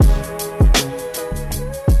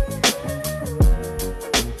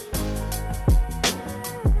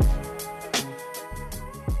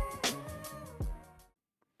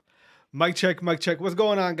Mic check, mic check. What's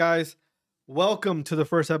going on, guys? Welcome to the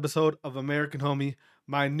first episode of American Homie,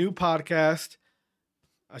 my new podcast.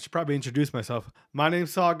 I should probably introduce myself. My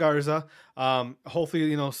name's Saul Garza.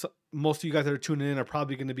 Hopefully, most of you guys that are tuning in are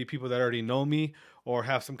probably going to be people that already know me or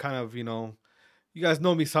have some kind of, you guys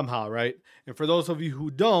know me somehow, right? And for those of you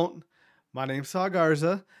who don't, my name's Saul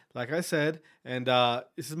Garza, like I said, and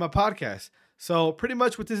this is my podcast. So pretty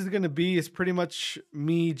much what this is going to be is pretty much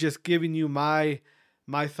me just giving you my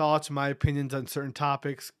thoughts, my opinions on certain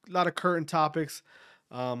topics, a lot of current topics,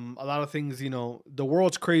 a lot of things. The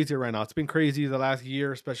world's crazy right now. It's been crazy the last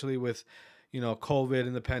year, especially with, COVID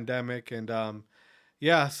and the pandemic. And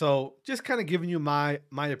so just kind of giving you my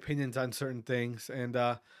opinions on certain things. And,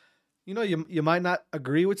 you might not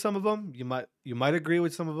agree with some of them. You might agree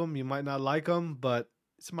with some of them. You might not like them, but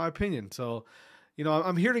it's my opinion. So,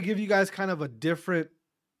 I'm here to give you guys kind of a different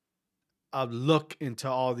look into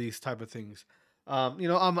all these type of things.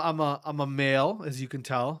 I'm a male, as you can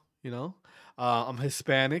tell. I'm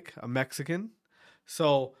Hispanic, I'm Mexican.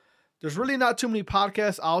 So there's really not too many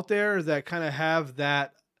podcasts out there that kind of have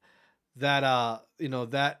that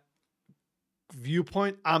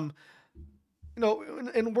viewpoint. And we're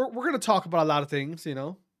going to talk about a lot of things.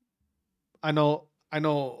 I know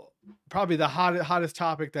probably the hottest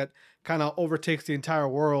topic that kind of overtakes the entire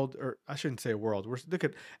world, or I shouldn't say world.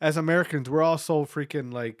 As Americans, we're all so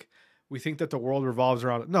freaking like, we think that the world revolves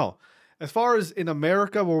around it. No, as far as in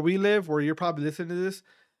America where we live, where you're probably listening to this,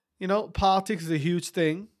 politics is a huge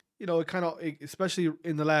thing. It kind of, especially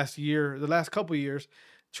in the last couple of years,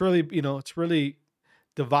 it's really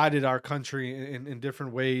divided our country in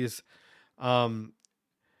different ways. And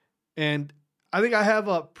I think I have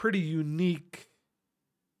a pretty unique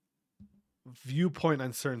viewpoint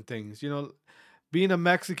on certain things. Being a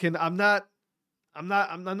Mexican, I'm not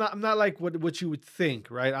like what you would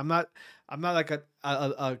think, right? I'm not like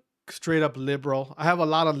a straight up liberal. I have a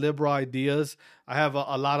lot of liberal ideas. I have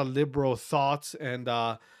a lot of liberal thoughts, and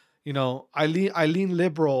I lean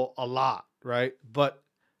liberal a lot, right? But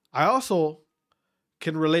I also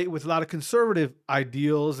can relate with a lot of conservative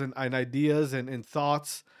ideals and ideas and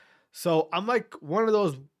thoughts. So I'm like one of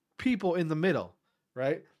those people in the middle,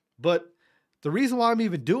 right? But the reason why I'm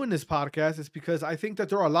even doing this podcast is because I think that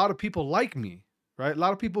there are a lot of people like me. Right, a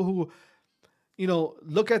lot of people who,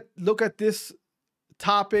 look at this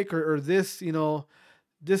topic or this,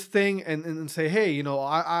 this thing and say, hey,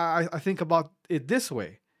 I think about it this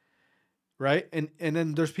way, right? And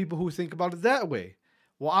then there's people who think about it that way.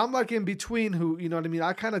 Well, I'm like in between who, you know what I mean?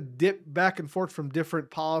 I kind of dip back and forth from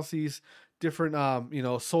different policies, different,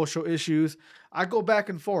 social issues. I go back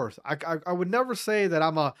and forth. I would never say that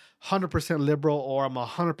I'm 100% liberal or I'm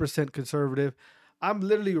 100% conservative. I'm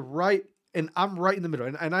literally right. And I'm right in the middle.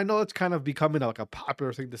 And I know it's kind of becoming like a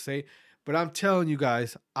popular thing to say, but I'm telling you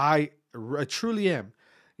guys, I truly am.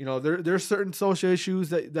 There's certain social issues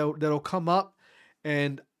that'll come up,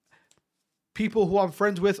 and people who I'm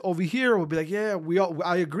friends with over here will be like, yeah,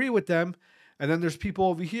 I agree with them. And then there's people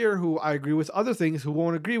over here who I agree with other things who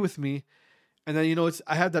won't agree with me. And then,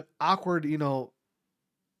 I have that awkward,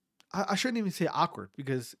 I shouldn't even say awkward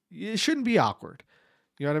because it shouldn't be awkward.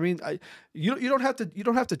 You know what I mean? You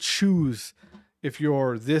don't have to choose if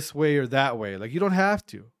you're this way or that way. Like, you don't have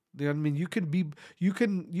to. You know what I mean? You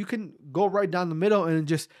can go right down the middle and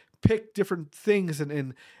just pick different things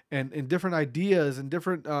and different ideas and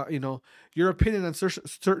different your opinion on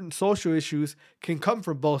certain social issues can come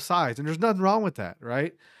from both sides, and there's nothing wrong with that,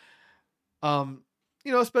 right?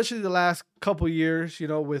 Especially the last couple years,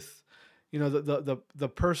 with the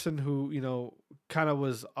person who kind of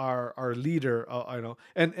was our leader,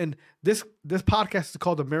 and this podcast is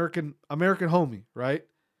called American Homie, right?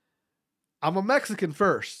 I'm a Mexican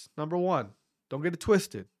first, number one. Don't get it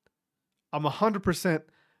twisted. I'm 100%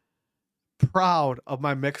 proud of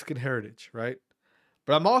my Mexican heritage, right?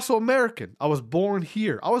 But I'm also American. I was born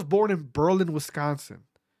here. I was born in Berlin, Wisconsin.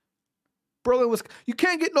 You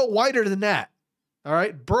can't get no whiter than that. All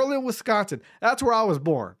right, Berlin, Wisconsin. That's where I was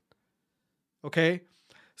born. Okay,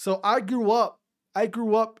 so I grew up,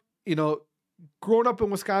 growing up in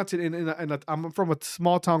Wisconsin, I'm from a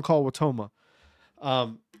small town called Watoma.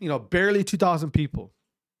 Barely 2,000 people.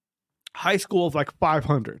 High school of like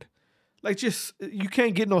 500. Like, just, you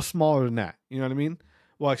can't get no smaller than that. You know what I mean?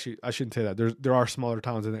 Well, actually, I shouldn't say that. There are smaller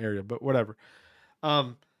towns in the area, but whatever.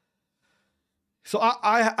 So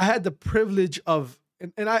I had the privilege of,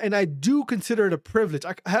 and I do consider it a privilege.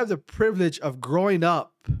 I have the privilege of growing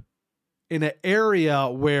up in an area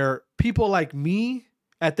where people like me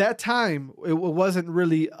at that time, it wasn't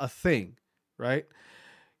really a thing, right?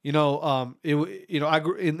 I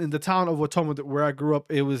grew in the town of Watoma where I grew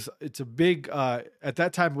up. It's a big at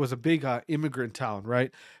that time it was a big immigrant town,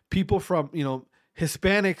 right? People from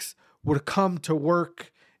Hispanics would come to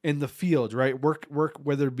work in the field, right? Work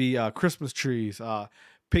whether it be Christmas trees,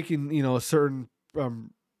 picking certain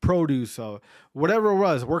produce, whatever it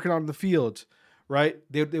was, working on the fields, right?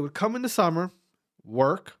 They would come in the summer,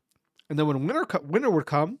 work, and then when winter would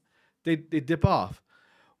come, they dip off.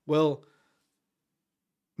 Well,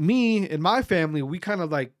 me and my family, we kind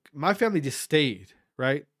of like my family just stayed,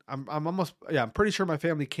 right? I'm pretty sure my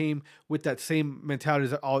family came with that same mentality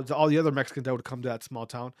as all the other Mexicans that would come to that small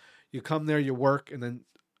town. You come there, you work, and then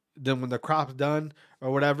when the crop's done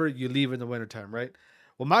or whatever, you leave in the wintertime, right?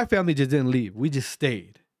 Well, my family just didn't leave. We just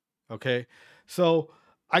stayed. Okay. So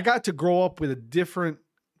I got to grow up with a different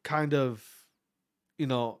kind of,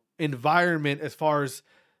 environment as far as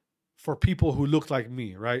for people who looked like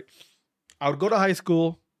me, right? I would go to high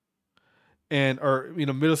school or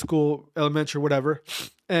middle school, elementary, whatever.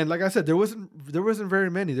 And like I said, there wasn't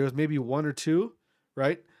very many. There was maybe one or two,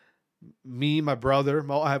 right? Me, my brother,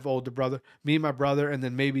 I have an older brother, me, my brother, and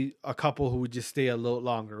then maybe a couple who would just stay a little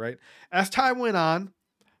longer, right? As time went on,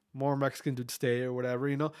 more Mexicans would stay or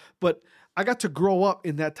whatever, but I got to grow up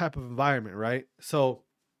in that type of environment, right? So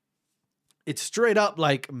it's straight up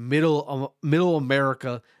like middle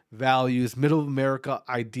America values, middle America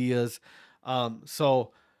ideas.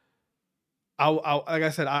 So like I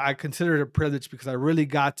said, I consider it a privilege because I really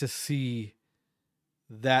got to see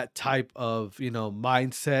that type of,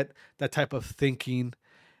 mindset, that type of thinking.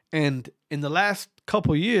 And in the last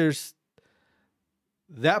couple of years,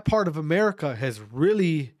 that part of America has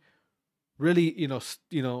really, really,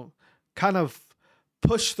 kind of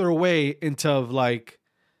pushed their way into like,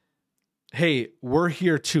 hey, we're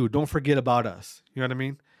here too. Don't forget about us. You know what I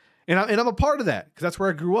mean? And I'm a part of that because that's where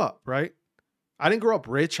I grew up, right? I didn't grow up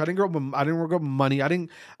rich. I didn't grow up with money. I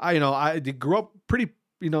grew up pretty,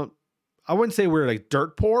 I wouldn't say we were like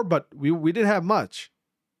dirt poor, but we didn't have much,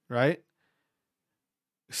 right?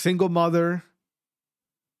 Single mother,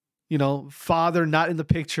 father not in the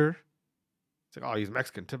picture. It's like, oh, he's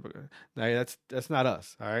Mexican, typical. No, that's not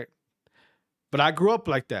us, all right? But I grew up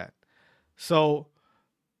like that. So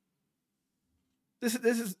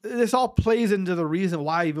this all plays into the reason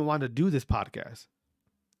why I even wanted to do this podcast.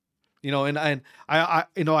 And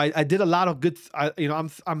I did a lot of good. I'm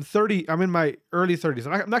 30. I'm in my early 30s.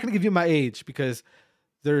 I'm not going to give you my age because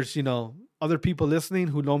there's other people listening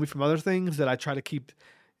who know me from other things that I try to keep.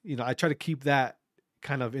 I try to keep that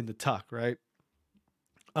kind of in the tuck, right?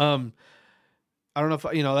 I don't know if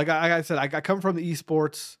like I said, I come from the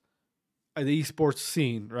esports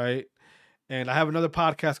scene, right? And I have another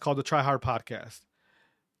podcast called the Try Hard Podcast.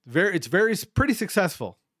 It's pretty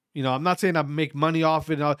successful. I'm not saying I make money off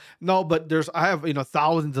it. No, but I have,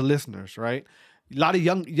 thousands of listeners, right? A lot of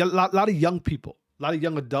young people, a lot of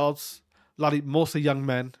young adults, mostly young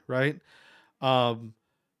men, right?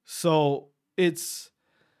 So it's,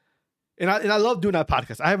 and I love doing that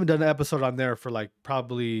podcast. I haven't done an episode on there for like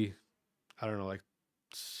probably, I don't know, like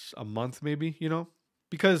a month maybe,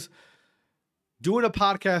 because doing a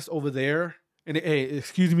podcast over there, and hey,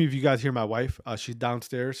 excuse me if you guys hear my wife. She's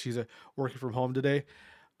downstairs. She's working from home today.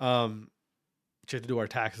 She had to do our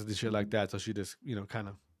taxes and shit like that. So she just, kind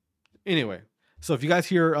of, anyway. So if you guys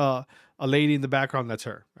hear a lady in the background, that's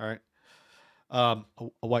her. All right.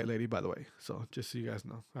 A white lady, by the way. So just so you guys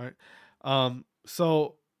know. All right.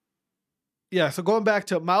 So going back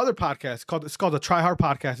to my other podcast, it's called the Try Hard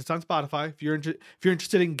Podcast. It's on Spotify. If you're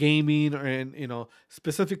interested in gaming or in,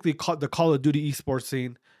 specifically the Call of Duty esports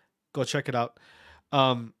scene, go check it out.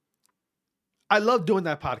 I love doing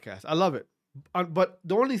that podcast. I love it. But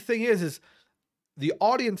the only thing is the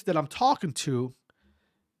audience that I'm talking to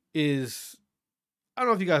is, I don't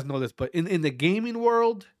know if you guys know this, but in the gaming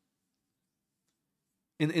world,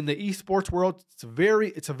 in the esports world,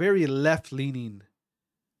 it's a very left leaning,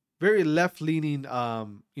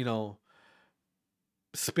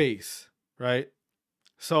 space, right?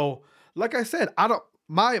 So, like I said,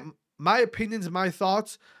 my opinions, my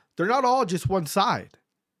thoughts, they're not all just one side.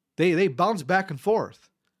 They bounce back and forth,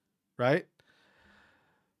 right?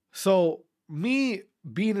 So me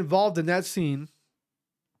being involved in that scene,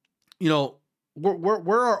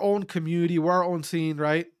 we're our own community, we're our own scene,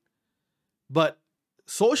 right? But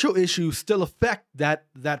social issues still affect that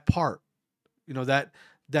part, that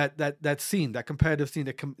scene, that competitive scene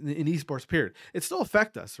in esports period. It still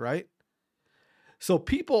affect us, right? So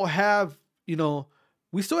people have,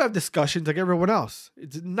 we still have discussions like everyone else.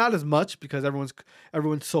 It's not as much because everyone's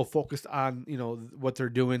so focused on, what they're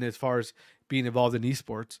doing as far as being involved in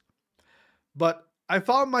esports. But I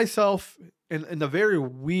found myself in a very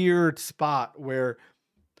weird spot where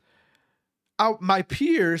my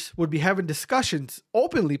peers would be having discussions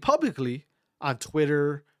openly, publicly on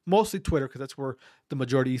Twitter, mostly Twitter, because that's where the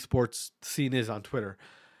majority esports scene is, on Twitter.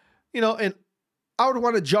 And I would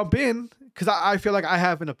want to jump in because I feel like I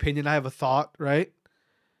have an opinion, I have a thought, right?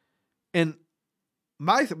 And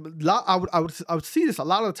I would see this a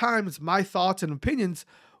lot of the times. My thoughts and opinions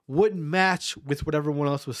wouldn't match with what everyone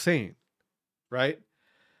else was saying, right?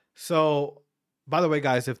 So, by the way,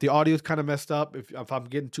 guys, if the audio is kind of messed up, if I'm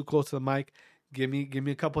getting too close to the mic, give me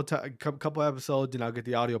a couple episodes and I'll get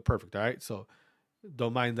the audio perfect. All right, so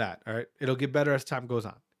don't mind that. All right, it'll get better as time goes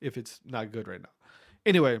on if it's not good right now.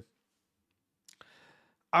 Anyway,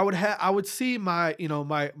 I would see my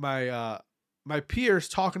my peers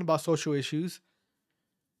talking about social issues,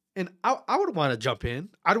 and I would want to jump in.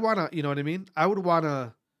 I'd want to, you know what I mean? I would want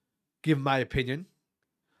to give my opinion,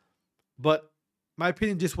 but my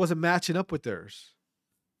opinion just wasn't matching up with theirs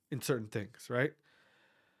in certain things, right?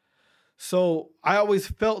 So I always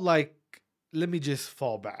felt like, let me just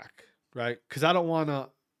fall back, right? Because I don't want to.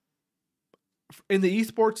 In the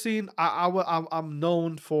esports scene, I'm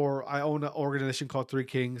known for, I own an organization called Three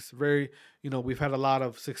Kings. Very, we've had a lot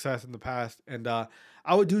of success in the past, and I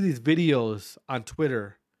would do these videos on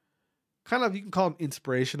Twitter, kind of, you can call them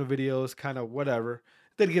inspirational videos, kind of whatever.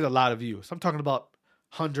 They'd get a lot of views. I'm talking about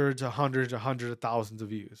hundreds of thousands of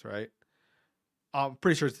views, right? I'm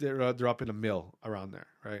pretty sure they're up in a mill around there,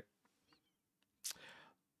 right?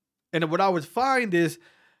 And what I would find is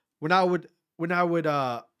when I would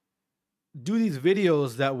do these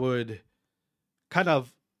videos that would kind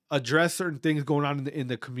of address certain things going on in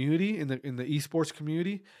the community, in the esports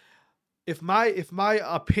community, if my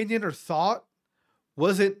opinion or thought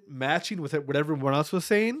wasn't matching with what everyone else was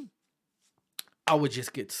saying, I would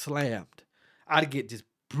just get slammed. I'd get just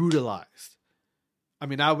brutalized. I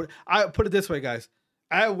mean, I put it this way, guys.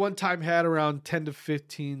 I at one time had around 10 to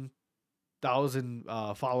 15,000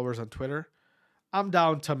 followers on Twitter. I'm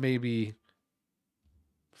down to maybe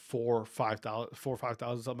 4,000 or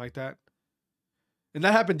 5,000, something like that. And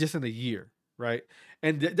that happened just in a year, right?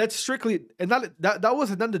 And that's strictly, and that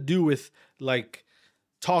wasn't nothing to do with like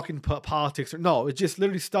talking politics, or no, it's just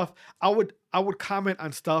literally stuff. I would comment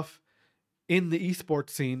on stuff in the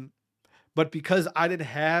esports scene, but because I didn't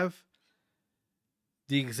have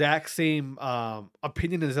the exact same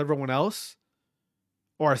opinion as everyone else,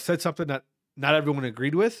 or I said something that not everyone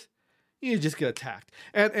agreed with, you just get attacked.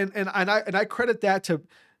 And I credit that to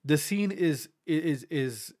the scene is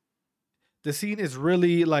the scene is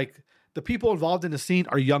really like, the people involved in the scene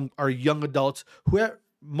are young adults who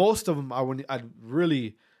most of them are,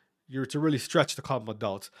 you're to really stretch to call them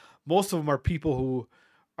adults. Most of them are people who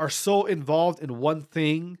are so involved in one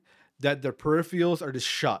thing that their peripherals are just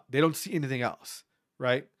shut. They don't see anything else,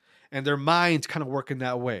 right? And their minds kind of work in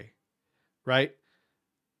that way, right?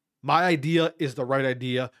 My idea is the right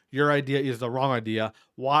idea. Your idea is the wrong idea.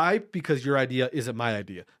 Why? Because your idea isn't my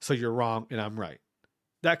idea. So you're wrong and I'm right.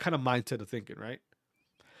 That kind of mindset of thinking, right?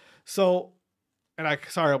 So, and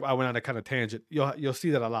sorry, I went on a kind of tangent. You'll see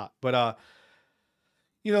that a lot. But,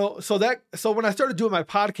 so when I started doing my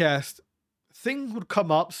podcast, things would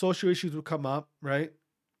come up, social issues would come up, right?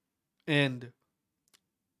 And,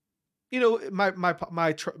 my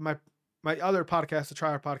other podcast, the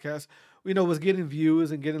Trier podcast, was getting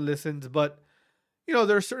views and getting listens, but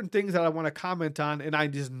there are certain things that I want to comment on, and I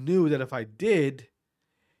just knew that if I did,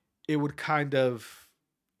 it would kind of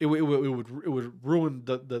it would ruin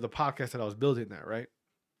the podcast that I was building there, right?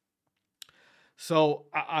 So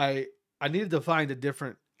I needed to find a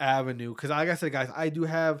different avenue, because like I said, guys, I do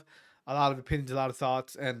have a lot of opinions, a lot of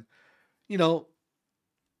thoughts, and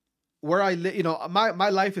where I live, my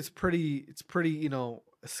life is pretty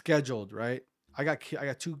scheduled, right? I got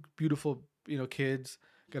two beautiful, kids,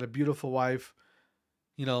 got a beautiful wife.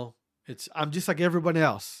 I'm just like everyone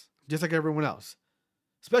else,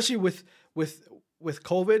 especially with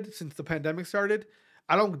COVID, since the pandemic started.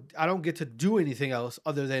 I don't get to do anything else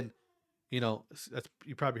other than, that's,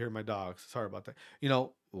 you probably hear my dogs. Sorry about that.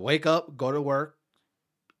 Wake up, go to work,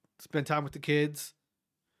 spend time with the kids,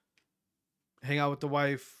 hang out with the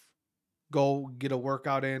wife, go get a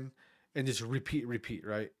workout in, and just repeat,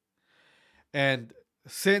 right? And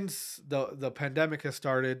since the pandemic has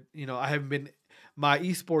started, I haven't been, my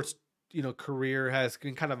esports, career has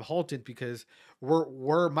been kind of halted, because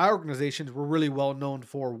we're my organizations, we're really well known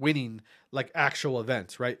for winning like actual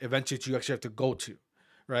events, right? Events that you actually have to go to,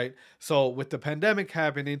 right? So with the pandemic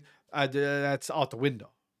happening, that's out the window.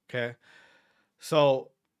 Okay. So,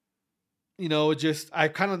 I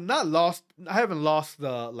kind of I haven't lost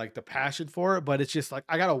the passion for it, but it's just like,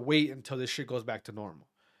 I gotta wait until this shit goes back to normal,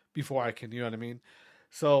 before I can, you know what I mean?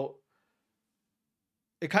 So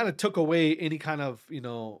it kind of took away any kind of,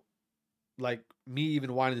 like me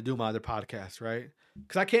even wanting to do my other podcast, right?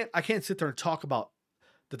 Because I can't sit there and talk about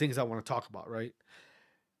the things I want to talk about, right?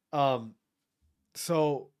 Um,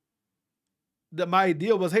 so my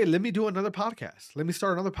idea was, hey, let me do another podcast. Let me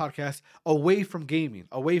start another podcast away from gaming,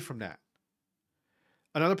 away from that.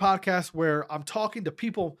 Another podcast where I'm talking to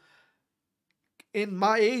people in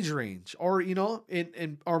my age range, or in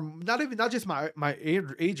or not just my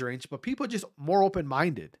age range, but people just more open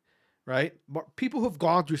minded, right? People who've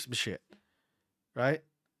gone through some shit, right?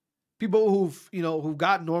 People who've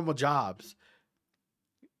got normal jobs.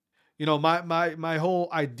 My whole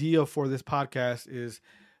idea for this podcast is,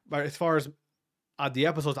 as far as the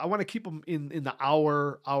episodes, I want to keep them in the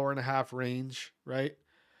hour and a half range, right?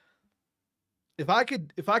 If I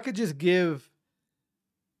could just give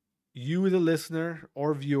you, the listener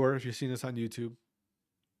or viewer, if you're seeing this on YouTube,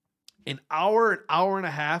 an hour and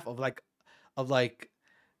a half of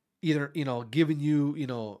either giving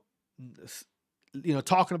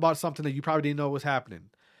talking about something that you probably didn't know was happening,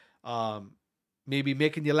 maybe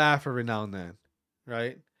making you laugh every now and then,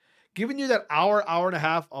 right? Giving you that hour and a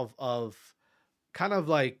half of kind of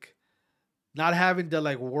like not having to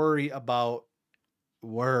like worry about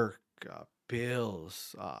work,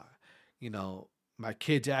 bills, my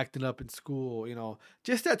kids acting up in school,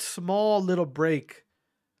 just that small little break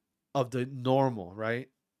of the normal, right?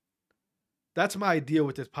 That's my idea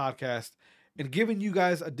with this podcast, and giving you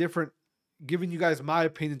guys my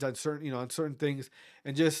opinions on certain things,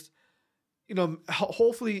 and just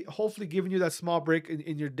hopefully giving you that small break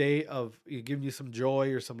in your day of giving you some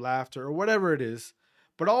joy or some laughter or whatever it is,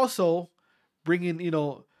 but also bringing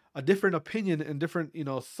a different opinion and different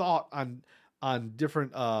thought on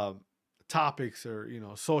different topics, or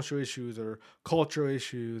social issues or cultural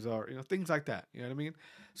issues, or things like that. You know what I mean?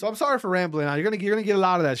 So I'm sorry for rambling on. You're gonna get a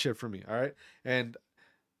lot of that shit from me, all right? And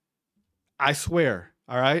I swear,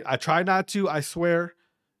 all right? I try not to. I swear.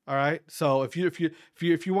 All right. So if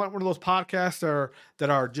you want one of those podcasts that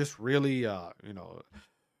are just really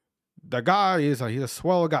the guy he's a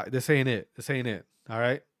swell guy. This ain't it. All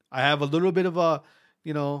right. I have a little bit of a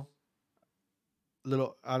little,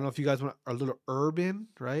 I don't know if you guys want a little urban,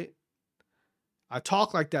 right? I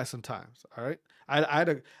talk like that sometimes. All right. I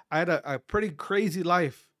had a pretty crazy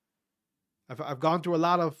life. I've gone through a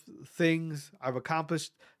lot of things. I've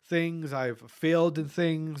accomplished things. I've failed in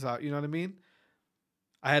things. You know what I mean?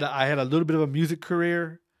 I had a little bit of a music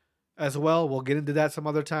career as well. We'll get into that some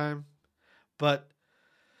other time. But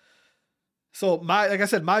so like I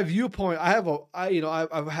said, my viewpoint, I've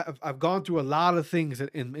gone through a lot of things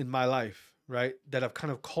in my life, right? That have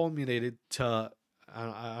kind of culminated to,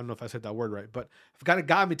 I don't know if I said that word right, but have kind of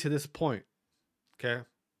got me to this point. Okay.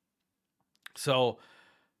 So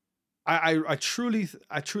I truly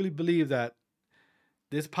believe that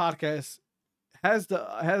this podcast has the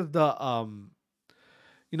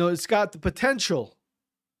it's got the potential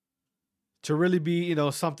to really be,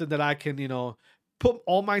 something that I can, put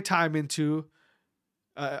all my time into,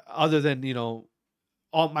 other than,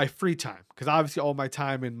 all my free time. Because obviously all my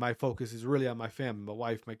time and my focus is really on my family, my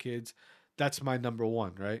wife, my kids. That's my number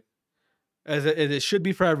one, right? As it should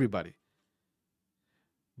be for everybody.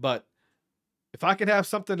 But if I can have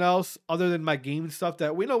something else other than my gaming stuff,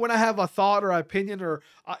 that when I have a thought or opinion, or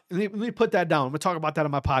let me put that down. I'm going to talk about that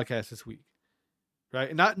on my podcast this week. Right?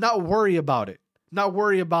 And not worry about it. Not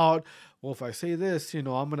worry about, well, if I say this, I'm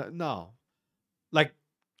gonna, no. Like,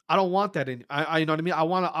 I don't want that I you know what I mean? I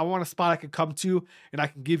want a spot I can come to and I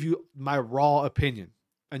can give you my raw opinion.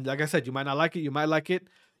 And like I said, you might not like it, you might like it,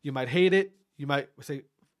 you might hate it, you might say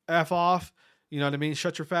F off, you know what I mean?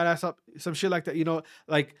 Shut your fat ass up, some shit like that,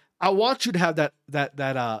 like I want you to have that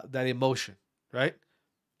emotion, right?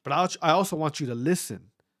 But I also want you to listen.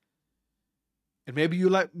 And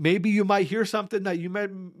maybe you might hear something that you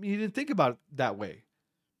didn't think about that way.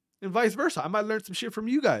 And vice versa. I might learn some shit from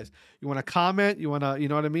you guys. You want to comment, you want to, you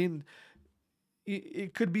know what I mean?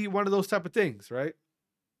 It could be one of those type of things, right?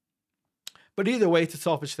 But either way, it's a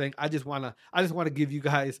selfish thing. I just want to give you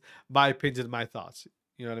guys my opinions, my thoughts.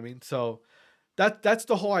 You know what I mean? So that's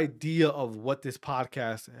the whole idea of what this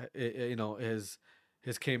podcast,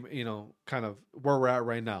 has came, kind of where we're at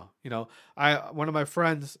right now. One of my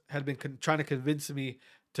friends had been trying to convince me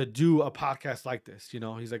to do a podcast like this.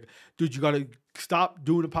 He's like, dude, you got to stop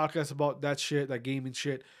doing a podcast about that shit, that gaming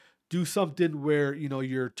shit. Do something where,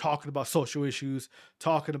 you're talking about social issues,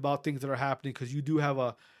 talking about things that are happening. Cause you have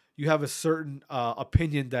a certain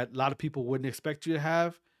opinion that a lot of people wouldn't expect you to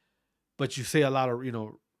have, but you say a lot of,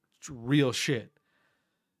 real shit.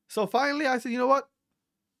 So finally I said, you know what?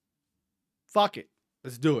 Fuck it.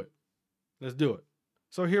 Let's do it. Let's do it.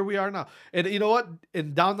 So here we are now. And you know what?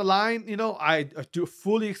 And down the line, I do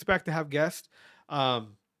fully expect to have guests.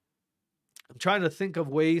 I'm trying to think of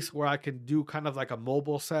ways where I can do kind of like a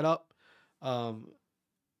mobile setup.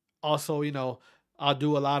 Also, I'll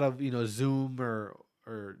do a lot of, Zoom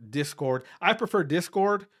or Discord. I prefer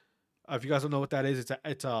Discord. If you guys don't know what that is,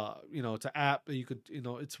 it's an app that you could,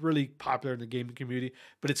 it's really popular in the gaming community,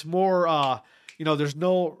 but it's more, there's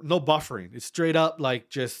no buffering. It's straight up like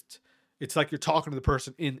just, it's like you're talking to the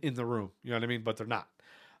person in the room, you know what I mean? But they're not.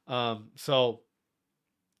 So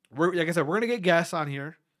like I said, we're going to get guests on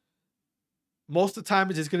here. Most of the time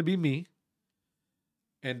it's just going to be me.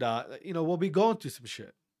 And, we'll be going through some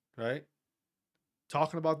shit, right?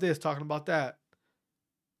 Talking about this, talking about that.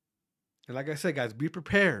 And like I said, guys, be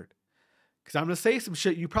prepared. Because I'm going to say some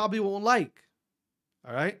shit you probably won't like.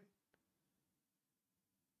 All right?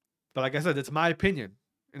 But like I said, it's my opinion.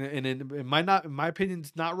 And it might not, my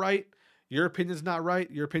opinion's not right. Your opinion's not right.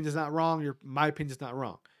 Your opinion's not wrong. My opinion's not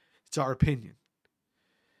wrong. It's our opinion.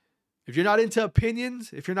 If you're not into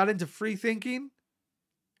opinions, if you're not into free thinking,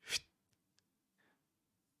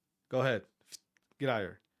 go ahead. Get out of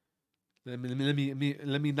here.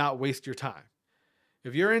 Let me not waste your time.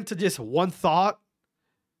 If you're into just one thought,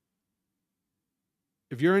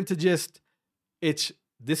 if you're into just this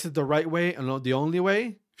is the right way and the only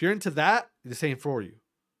way, if you're into that, this ain't for you.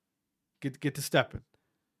 Get to stepping.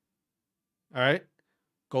 All right?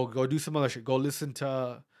 Go do some other shit. Go listen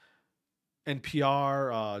to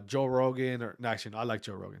NPR, Joe Rogan, or no, actually, no, I like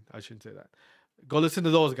Joe Rogan. I shouldn't say that. Go listen to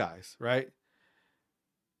those guys, right?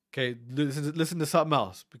 Okay, listen to something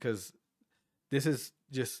else, because this is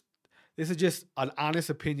just an honest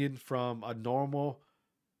opinion from a normal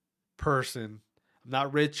person. I'm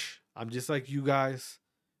not rich. I'm just like you guys,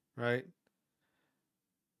 right?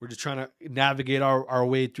 We're just trying to navigate our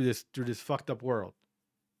way through this fucked up world.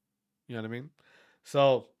 You know what I mean?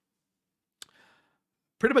 So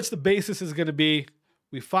pretty much the basis is going to be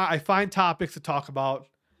I find topics to talk about,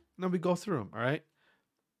 and then we go through them. All right.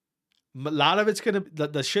 A lot of it's going to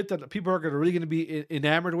the shit that people are really going to be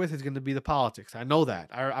enamored with is going to be the politics. I know that.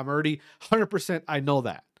 I'm already 100%. I know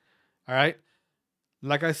that. All right.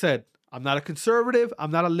 Like I said, I'm not a conservative.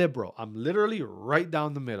 I'm not a liberal. I'm literally right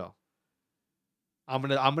down the middle. I'm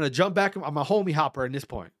gonna jump back. I'm a homie hopper at this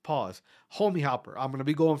point. Pause. Homie hopper. I'm gonna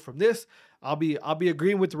be going from this. I'll be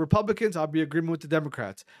agreeing with the Republicans. I'll be agreeing with the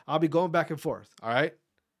Democrats. I'll be going back and forth. All right.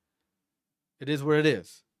 It is what it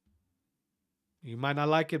is. You might not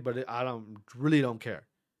like it, but I really don't care.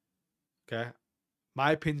 Okay.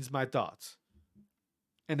 My opinions, my thoughts.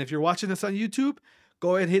 And if you're watching this on YouTube,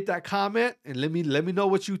 go ahead and hit that comment and let me know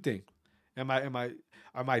what you think. Am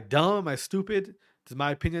I dumb? Am I stupid? Does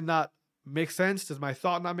my opinion not make sense? Does my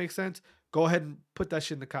thought not make sense? Go ahead and put that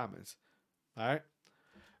shit in the comments. All right.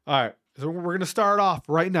 All right. So we're going to start off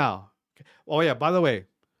right now. Okay. Oh yeah. By the way,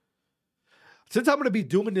 since I'm going to be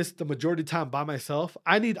doing this the majority of the time by myself,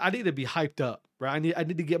 I need to be hyped up, right? I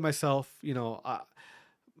need to get myself,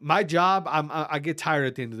 my job, I get tired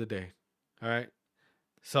at the end of the day. All right.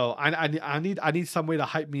 So I need some way to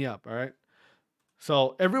hype me up. All right.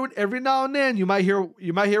 So every now and then you might hear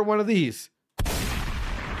one of these.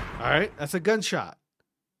 All right. That's a gunshot.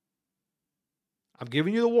 I'm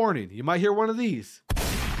giving you the warning. You might hear one of these.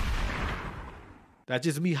 That's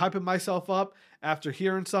just me hyping myself up after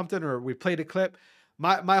hearing something, or we played a clip.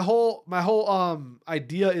 My whole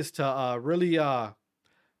idea is to really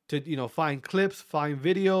find clips, find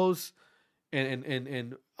videos,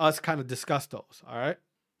 and us kind of discuss those. All right.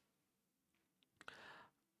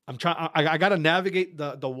 I got to navigate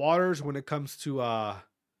the waters when it comes to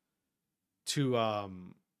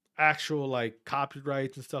actual like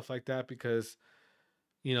copyrights and stuff like that, because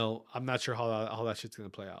I'm not sure how that shit's gonna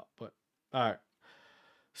play out. But all right.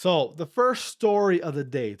 So the first story of the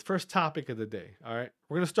day, the first topic of the day. All right,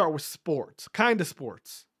 we're gonna start with sports, kind of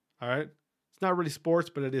sports. All right, it's not really sports,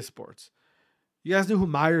 but it is sports. You guys know who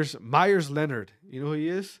Meyers Leonard? You know who he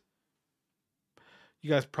is? You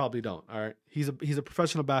guys probably don't. All right, he's a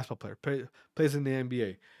professional basketball player. Plays in the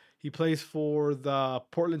NBA. He plays for the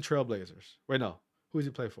Portland Trailblazers. Wait, no. Who does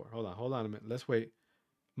he play for? Hold on a minute. Let's wait.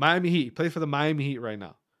 Miami Heat. He plays for the Miami Heat right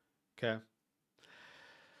now. Okay.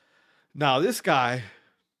 Now this guy,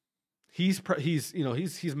 he's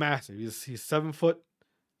massive. He's 7 foot,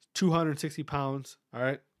 260 pounds. All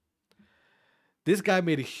right. This guy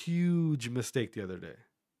made a huge mistake the other day.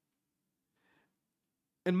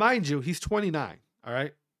 And mind you, he's 29. All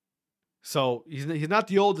right. So he's not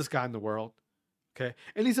the oldest guy in the world. Okay.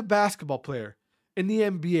 And he's a basketball player in the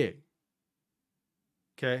NBA.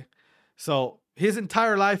 Okay. So his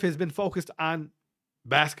entire life has been focused on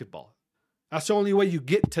basketball. That's the only way you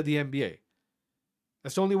get to the NBA.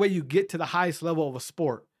 That's the only way you get to the highest level of a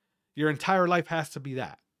sport. Your entire life has to be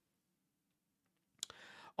that.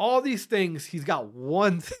 All these things, he's got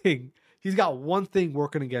one thing. He's got one thing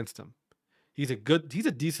working against him. He's a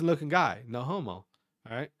decent looking guy. No homo.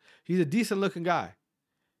 All right. He's a decent looking guy.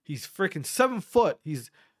 He's freaking 7 foot.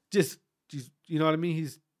 He's you know what I mean?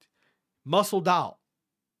 He's muscled out.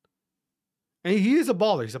 And he is a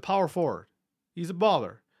baller. He's a power forward. He's a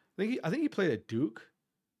baller. I think he played at Duke.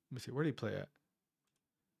 Let me see. Where did he play at?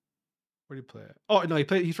 Where did he play at? Oh, no,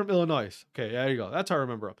 he's from Illinois. Okay, there you go. That's how I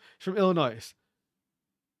remember him. He's from Illinois.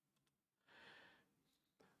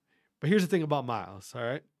 But here's the thing about Miles, all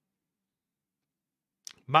right?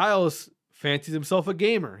 Miles fancies himself a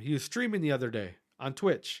gamer. He was streaming the other day on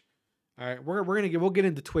Twitch. All right, we'll get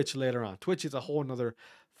into Twitch later on. Twitch is a whole nother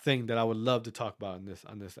thing that I would love to talk about on this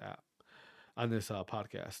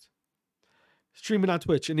podcast. Streaming on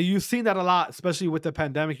Twitch, and you've seen that a lot, especially with the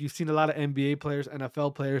pandemic. You've seen a lot of NBA players,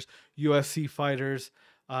 NFL players, UFC fighters,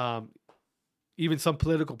 even some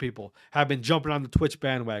political people have been jumping on the Twitch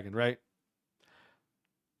bandwagon, right?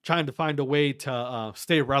 Trying to find a way to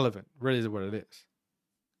stay relevant. Really is what it is.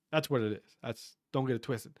 That's what it is. Don't get it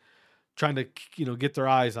twisted. Trying to get their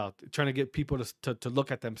eyes out, trying to get people to look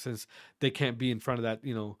at them since they can't be in front of that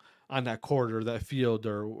on that court or that field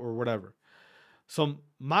or whatever. So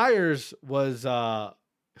Myers was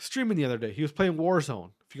streaming the other day. He was playing Warzone.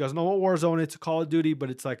 If you guys know what Warzone is, it's a Call of Duty, but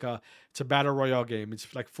it's like it's a battle royale game.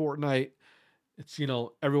 It's like Fortnite. It's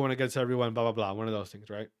everyone against everyone, blah blah blah. One of those things,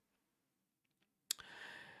 right?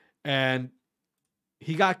 And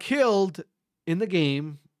he got killed in the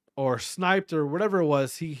game or sniped or whatever it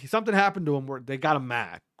was. Something happened to him where they got him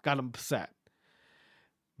mad, got him upset.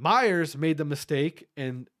 Myers made the mistake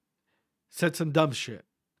and said some dumb shit.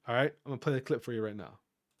 All right, I'm gonna play the clip for you right now.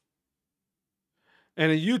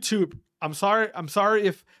 And in YouTube, I'm sorry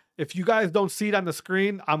if you guys don't see it on the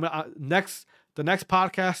screen. The next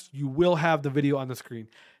podcast you will have the video on the screen.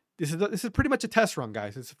 This is pretty much a test run,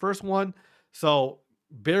 guys. It's the first one, so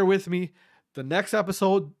bear with me. The next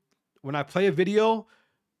episode, when I play a video,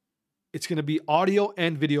 it's gonna be audio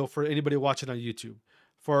and video for anybody watching on YouTube.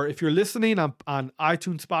 For if you're listening on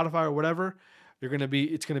iTunes, Spotify, or whatever,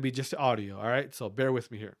 it's gonna be just audio. All right, so bear with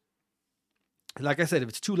me here. Like I said, if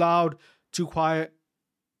it's too loud, too quiet,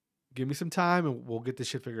 give me some time and we'll get this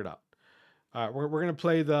shit figured out. All right, we're gonna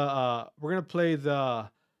play the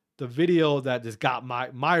video that just got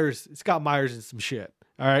Myers. It's got Myers in some shit.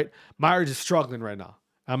 All right, Myers is struggling right now.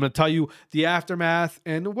 I'm gonna tell you the aftermath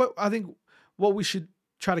and what we should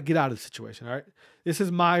try to get out of the situation. All right, this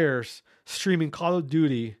is Myers streaming Call of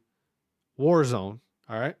Duty Warzone.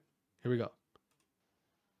 All right, here we go.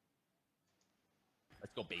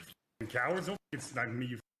 Let's go, baby. Cowards don't get sniped me,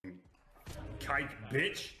 you kike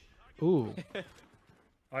bitch. Ooh.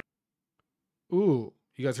 Ooh.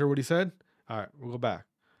 You guys heard what he said? All right, we'll go back.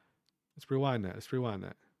 Let's rewind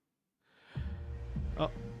that. Oh.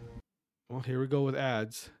 Well, here we go with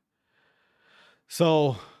ads.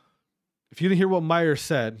 So, if you didn't hear what Myers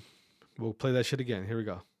said, we'll play that shit again. Here we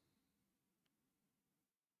go.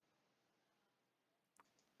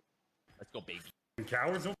 Let's go, baby.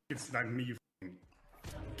 Cowards don't get sniped me, you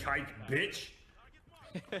kike bitch.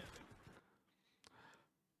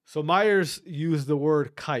 So Myers used the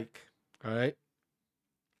word kike. All right.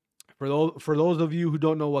 For those of you who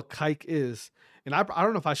don't know what kike is, and I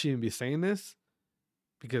don't know if I should even be saying this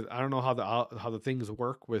because I don't know how the things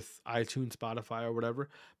work with iTunes, Spotify, or whatever.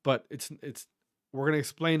 But we're gonna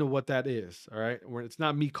explain what that is. All right. It's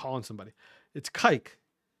not me calling somebody. It's kike,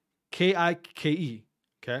 Kike.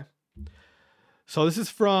 Okay. So this is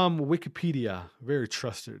from Wikipedia, very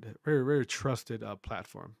trusted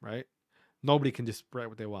platform, right? Nobody can just write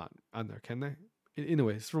what they want on there, can they?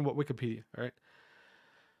 Anyway, it's from Wikipedia, all right?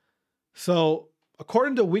 So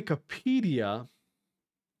according to Wikipedia,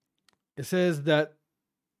 it says that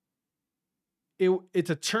it's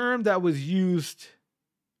a term that was used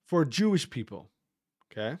for Jewish people,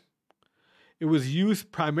 okay? It was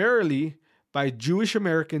used primarily by Jewish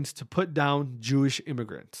Americans to put down Jewish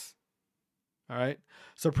immigrants. All right.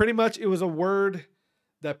 So pretty much it was a word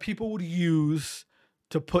that people would use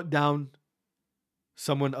to put down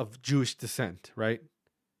someone of Jewish descent, right?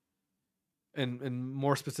 And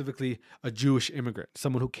more specifically, a Jewish immigrant,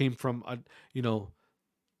 someone who came from a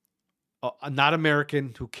not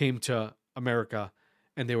American who came to America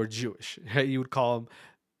and they were Jewish. You would call them,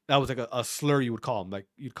 that was like a slur you would call them, like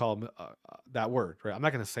you'd call them that word, right? I'm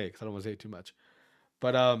not going to say it because I don't want to say it too much.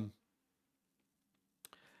 But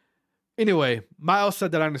anyway, Miles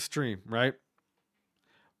said that on the stream, right?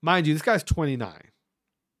 Mind you, this guy's 29.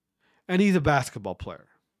 And he's a basketball player.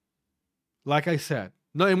 Like I said,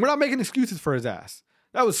 no, and we're not making excuses for his ass.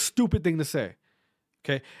 That was a stupid thing to say.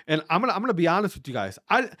 Okay, and I'm gonna be honest with you guys.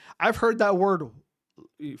 I've heard that word,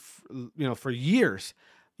 for years.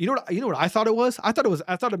 You know what I thought it was? I thought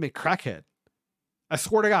it meant crackhead. I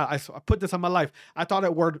swear to God, I put this on my life. I thought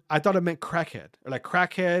it meant crackhead, or like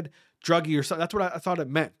crackhead, druggie, or something. That's what I thought it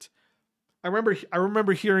meant. I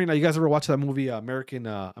remember hearing. You guys ever watch that movie, American?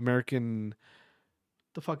 The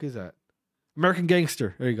fuck is that? American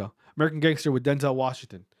Gangster. There you go. American Gangster with Denzel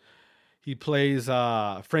Washington. He plays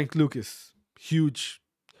Frank Lucas, huge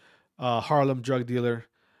Harlem drug dealer,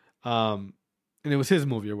 and it was his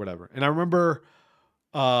movie or whatever. And I remember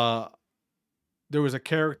there was a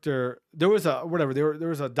character. There was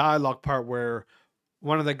a dialogue part where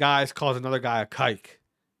one of the guys calls another guy a kike,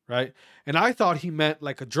 right? And I thought he meant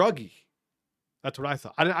like a druggie. That's what I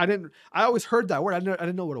thought. I always heard that word. I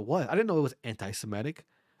didn't know what it was. I didn't know it was anti-Semitic.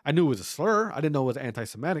 I knew it was a slur. I didn't know it was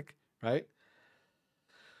anti-Semitic, right?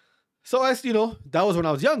 So as you know, that was when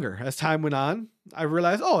I was younger. As time went on, I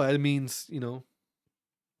realized, it means, you're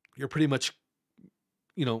pretty much,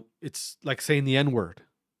 it's like saying the N-word.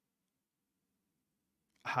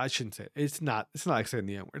 I shouldn't say it. It's not like saying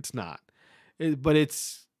the N-word. It's not. But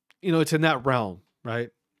it's, it's in that realm, right?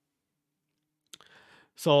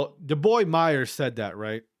 So the boy Myers said that,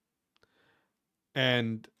 right?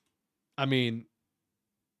 And I mean,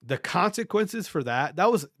 the consequences for that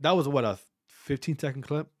was what, a 15-second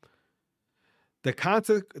clip? The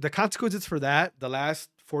consequences for that, the last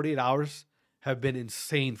 48 hours, have been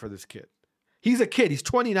insane for this kid. He's a kid. He's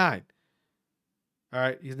 29. All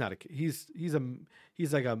right, he's not a kid. You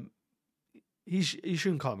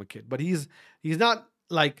shouldn't call him a kid, but he's not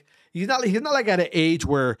like at an age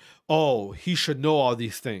where he should know all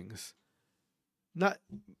these things.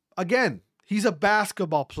 He's a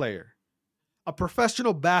basketball player, a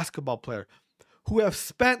professional basketball player who have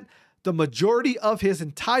spent the majority of his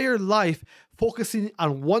entire life focusing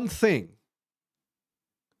on one thing.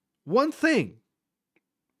 One thing.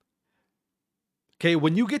 Okay,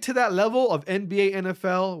 when you get to that level of NBA,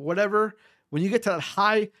 NFL, whatever, when you get to that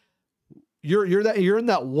high, you're in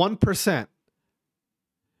that 1%.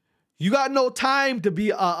 You got no time to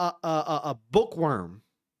be a bookworm.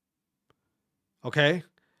 Okay?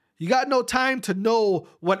 You got no time to know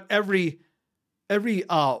what every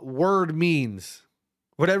word means.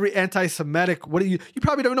 What every anti-Semitic, you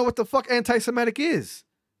probably don't know what the fuck anti-Semitic is.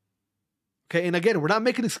 Okay, and again, we're not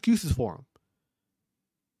making excuses for him.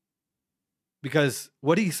 Because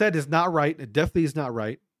what he said is not right. It definitely is not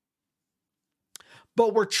right.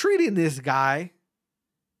 But we're treating this guy,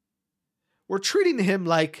 we're treating him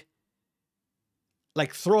like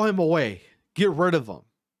throw him away, get rid of him.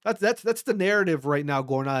 That's the narrative right now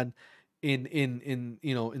going on in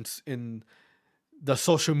the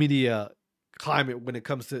social media climate when it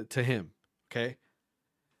comes to him. Okay.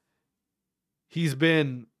 He's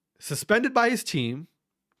been suspended by his team,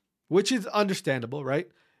 which is understandable, right?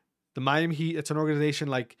 The Miami Heat, it's an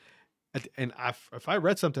organization if I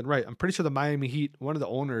read something right, I'm pretty sure the Miami Heat, one of the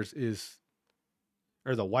owners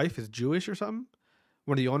or the wife is Jewish or something.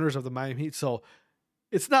 One of the owners of the Miami Heat. So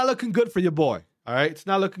it's not looking good for your boy. All right. It's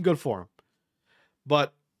not looking good for him.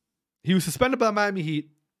 But he was suspended by the Miami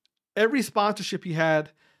Heat. Every sponsorship he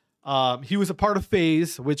had, he was a part of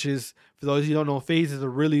FaZe, which is, for those of you who don't know, FaZe is a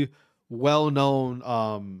really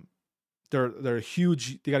well-known, they're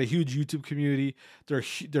huge. They got a huge YouTube community.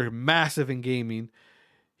 They're massive in gaming.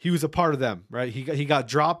 He was a part of them, right? He got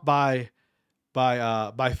dropped by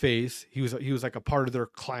FaZe. He was like a part of their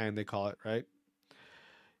clan, they call it, right?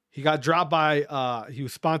 He got dropped by, he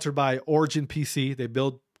was sponsored by Origin PC. They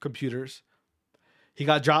build computers. He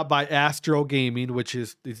got dropped by Astro Gaming, which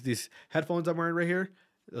is these headphones I'm wearing right here.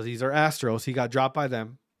 These are Astros. He got dropped by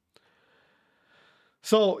them.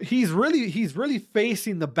 So he's really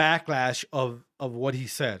facing the backlash of what he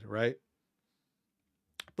said, right?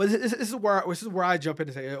 But this is where I jump in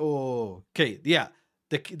and say, okay, yeah,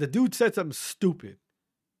 the dude said something stupid.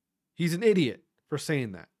 He's an idiot for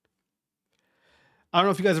saying that. I don't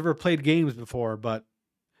know if you guys ever played games before, but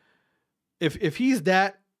if he's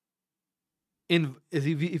that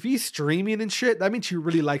if he's streaming and shit, that means he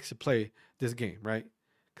really likes to play this game, right?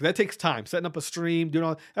 Because that takes time. Setting up a stream, doing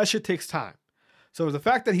all that shit takes time. So the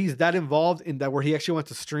fact that he's that involved in that, where he actually wants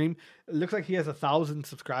to stream, it looks like he has 1,000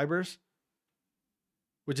 subscribers,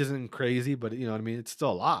 which isn't crazy, but you know what I mean? It's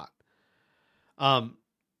still a lot.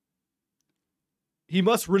 He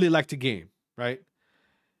must really like to game, right?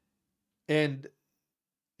 And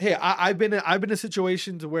hey, I've been in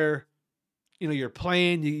situations where, you know, you're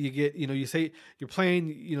playing, you get, you know, you say you're playing,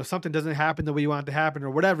 you know, something doesn't happen the way you want it to happen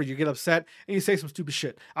or whatever. You get upset and you say some stupid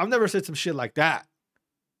shit. I've never said some shit like that.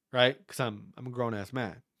 right? Because I'm a grown ass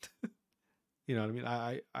man. You know what I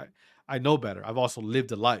mean? I know better. I've also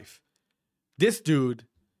lived a life. This dude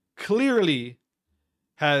clearly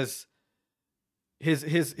has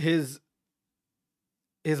his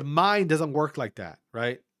mind doesn't work like that,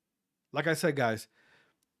 right? Like I said, guys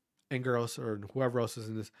and girls, or whoever else is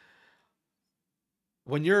in this,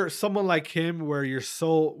 when you're someone like him, where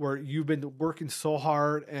you've been working so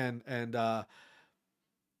hard and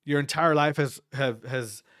your entire life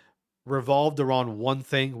has revolved around one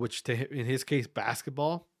thing, which in his case,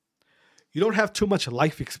 basketball, you don't have too much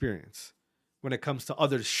life experience when it comes to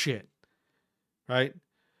other shit, right?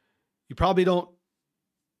 You probably don't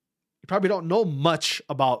know much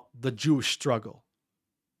about the Jewish struggle,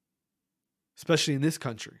 especially in this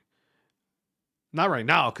country. Not right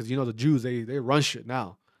now, because the Jews, they run shit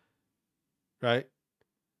now, right?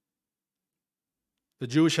 The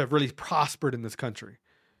Jewish have really prospered in this country.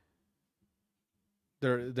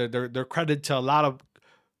 They're credited to a lot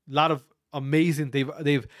of amazing.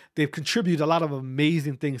 They've contributed a lot of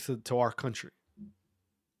amazing things to our country,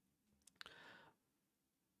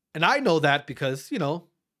 and I know that because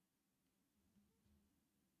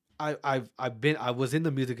I was in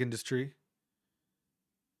the music industry.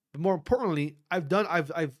 But more importantly, I've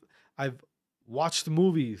watched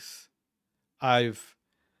movies. I've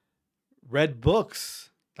read books.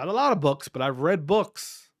 Not a lot of books, but I've read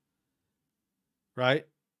books. Right?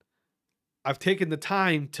 I've taken the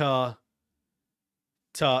time to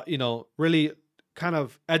really kind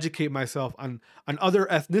of educate myself on other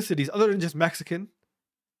ethnicities other than just Mexican.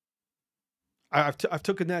 I've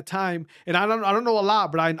taken that time, and I don't know a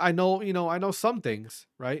lot, but I know I know some things,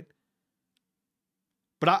 right?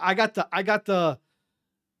 But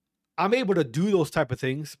I'm able to do those type of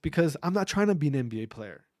things because I'm not trying to be an NBA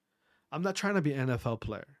player. I'm not trying to be an NFL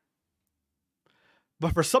player.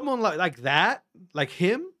 But for someone like that, like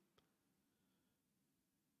him,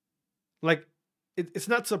 like it's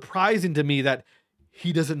not surprising to me that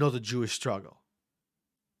he doesn't know the Jewish struggle.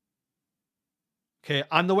 Okay,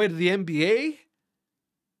 on the way to the NBA,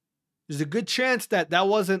 there's a good chance that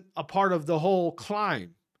wasn't a part of the whole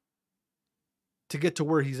climb to get to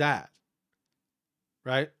where he's at,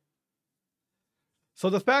 right? So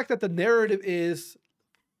the fact that the narrative is,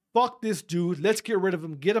 fuck this dude, let's get rid of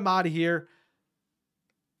him, get him out of here.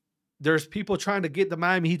 There's people trying to get the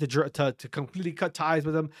Miami Heat to completely cut ties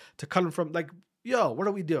with him, to cut him from, like, yo, what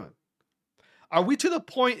are we doing? Are we to the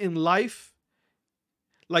point in life,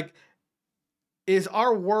 like, is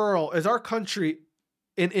our country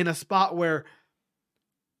in a spot where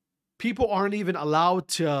people aren't even allowed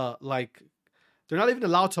to, like, they're not even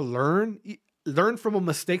allowed to learn from a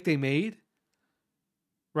mistake they made,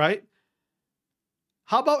 right?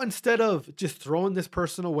 How about instead of just throwing this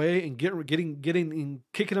person away and kicking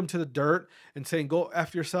them to the dirt and saying, go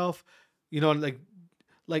F yourself,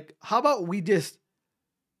 like how about we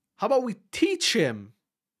teach him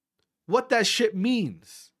what that shit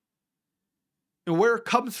means and where it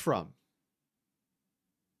comes from?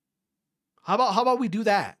 How about we do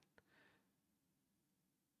that?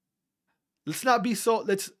 Let's not be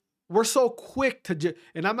we're so quick to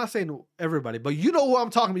and I'm not saying everybody, but you know who I'm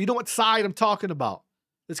talking about. You know what side I'm talking about.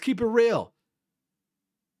 Let's keep it real.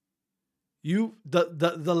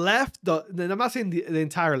 The left, I'm not saying the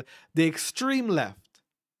entire, the extreme left.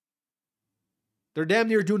 They're damn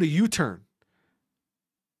near doing a U-turn.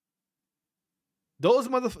 Those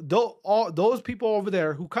people over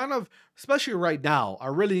there who kind of, especially right now,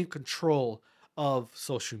 are really in control of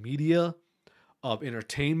social media, of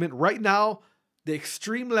entertainment. Right now, the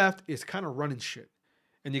extreme left is kind of running shit,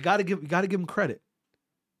 and you gotta give them credit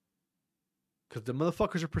because the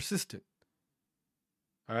motherfuckers are persistent.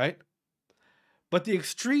 All right, but the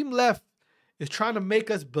extreme left is trying to make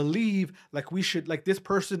us believe like we should, like this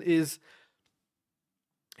person he's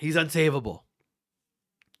unsavable.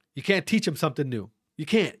 You can't teach him something new. You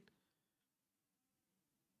can't.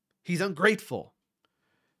 He's ungrateful.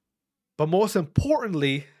 But most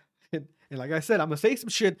importantly, and like I said, I'm going to say some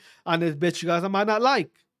shit on this bitch you guys I might not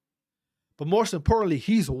like. But most importantly,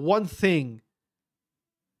 he's one thing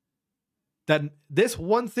that this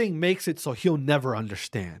one thing makes it so he'll never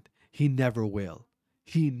understand. He never will.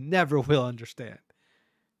 He never will understand.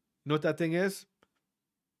 You know what that thing is?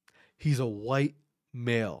 He's a white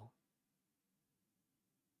male.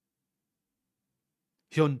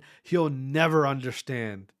 He'll never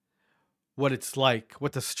understand what it's like,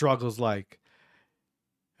 what the struggle's like.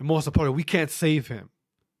 And most importantly, we can't save him.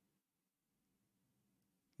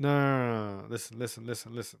 No. Listen.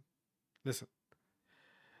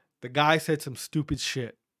 The guy said some stupid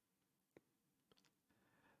shit.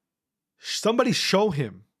 Somebody show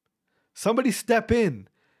him. Somebody step in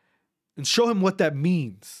and show him what that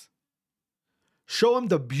means. Show him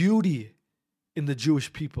the beauty in the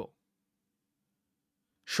Jewish people.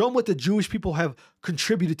 Show him what the Jewish people have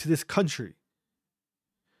contributed to this country.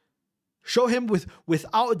 Show him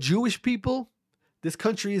without Jewish people, this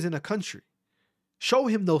country isn't a country. Show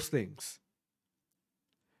him those things.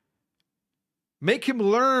 Make him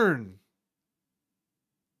learn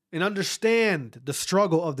and understand the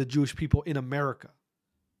struggle of the Jewish people in America.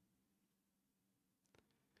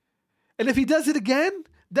 And if he does it again,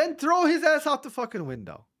 then throw his ass out the fucking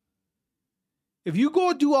window. If you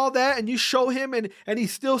go do all that and you show him and he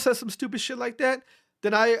still says some stupid shit like that,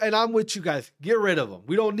 then I'm with you guys. Get rid of him.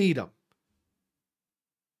 We don't need him.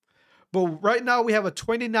 But right now we have a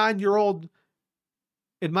 29-year-old.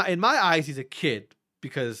 In my eyes, he's a kid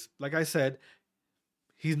because, like I said,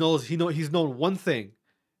 he's known one thing,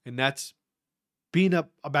 and that's being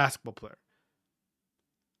a basketball player.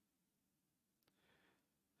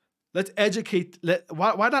 Let's educate.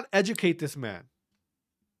 Why not educate this man?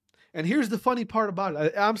 And here's the funny part about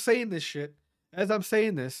it. I'm saying this shit. As I'm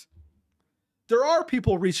saying this, there are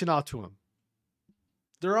people reaching out to him.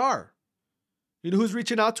 There are. You know who's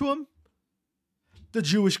reaching out to him? The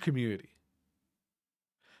Jewish community.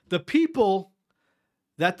 The people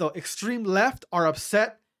that the extreme left are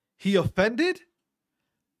upset he offended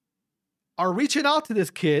are reaching out to this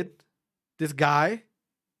kid, this guy,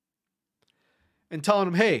 and telling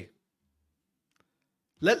him, hey,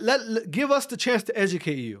 give us the chance to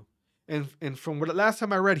educate you. And from the last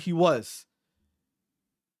time I read, he was.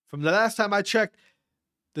 From the last time I checked,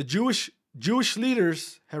 the Jewish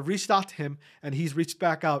leaders have reached out to him, and he's reached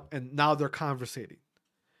back out, and now they're conversating.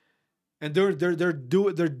 And they're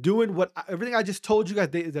doing what everything I just told you guys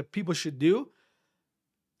that people should do.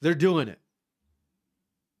 They're doing it.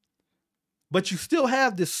 But you still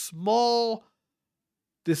have this small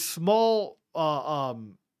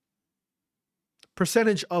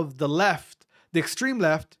percentage of the left, the extreme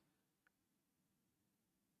left,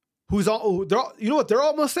 you know what they're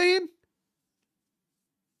almost saying?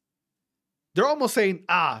 They're almost saying,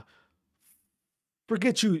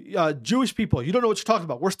 forget you, Jewish people. You don't know what you're talking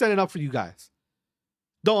about. We're standing up for you guys.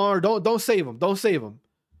 Don't save him. Don't save him.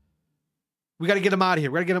 We got to get him out of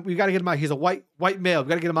here. We got to get him out. He's a white male. We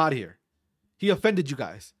got to get him out of here. He offended you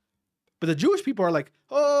guys. But the Jewish people are like,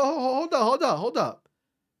 oh, hold up.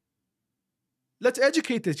 Let's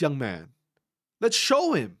educate this young man. Let's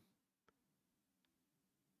show him.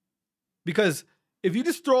 Because if you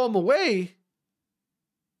just throw him away,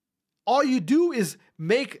 all you do is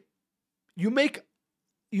make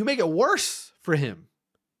it worse for him.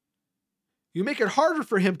 You make it harder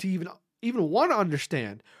for him to even want to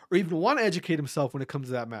understand or even want to educate himself when it comes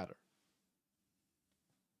to that matter.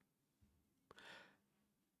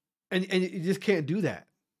 And you just can't do that.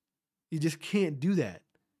 You just can't do that.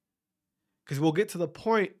 Because we'll get to the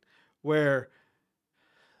point where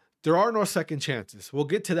there are no second chances. We'll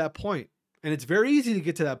get to that point. And it's very easy to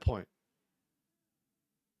get to that point.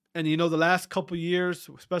 And, the last couple of years,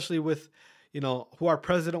 especially with, who our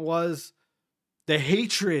president was, the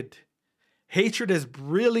hatred has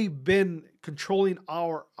really been controlling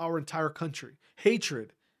our entire country.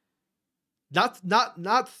 Hatred. Not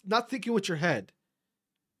thinking with your head.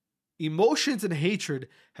 Emotions and hatred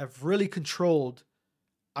have really controlled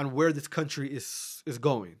on where this country is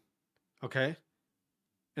going. Okay?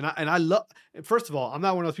 And I love, first of all, I'm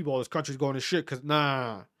not one of those people, this country's going to shit, because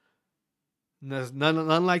there's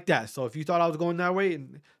none like that. So if you thought I was going that way,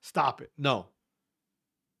 stop it. No.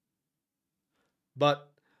 But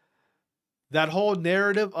that whole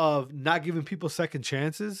narrative of not giving people second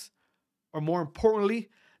chances, or more importantly,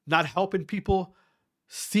 not helping people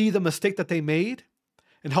see the mistake that they made,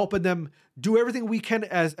 and helping them do everything we can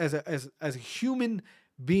as human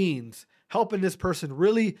beings, helping this person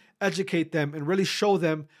really educate them and really show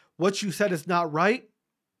them what you said is not right,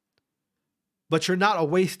 but you're not a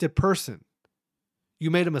wasted person.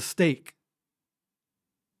 You made a mistake.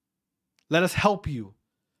 Let us help you.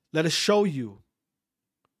 Let us show you.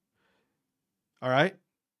 All right?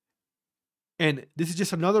 And this is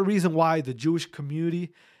just another reason why the Jewish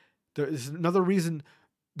community, there is another reason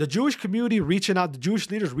the Jewish community reaching out, the Jewish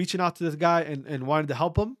leaders reaching out to this guy and wanting to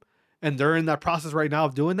help him, and they're in that process right now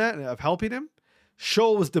of doing that, of helping him,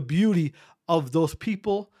 shows the beauty of those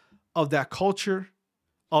people, of that culture,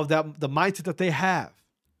 of the mindset that they have.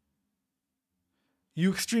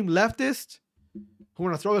 You extreme leftists who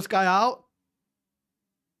want to throw this guy out,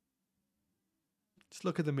 just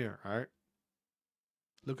look in the mirror, all right?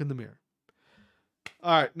 Look in the mirror.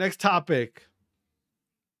 All right, next topic.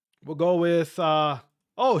 We'll go with,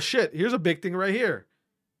 oh shit, here's a big thing right here.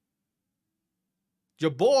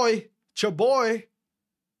 Your boy,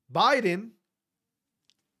 Biden,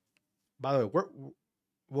 by the way,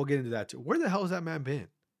 we'll get into that too. Where the hell has that man been?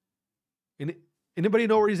 Anybody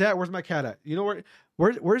know where he's at? Where's my cat at? You know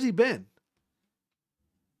where's he been?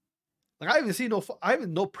 Like I haven't seen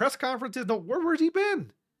no press conferences. Where's he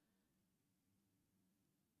been?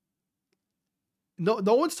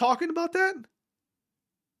 No one's talking about that.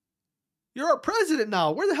 You're our president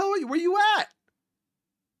now. Where the hell are you? Where you at?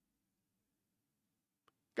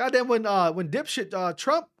 Goddamn, when dipshit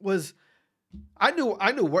Trump was, I knew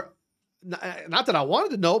where. Not that I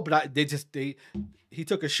wanted to know, but he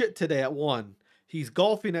took a shit today at 1. He's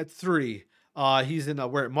golfing at 3. He's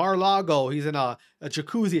in we're at Mar-a-Lago. He's in a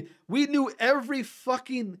jacuzzi. We knew every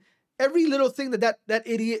little thing that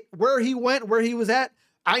idiot, where he went, where he was at.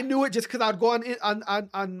 I knew it just because I'd go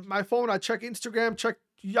on my phone. I'd check Instagram, check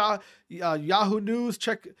Yahoo News,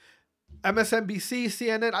 check MSNBC,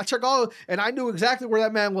 CNN. I check all, and I knew exactly where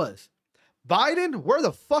that man was. Biden, where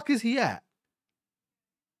the fuck is he at?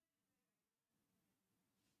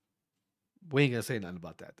 We ain't gonna say nothing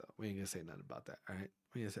about that though. All right.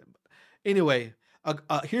 Anyway,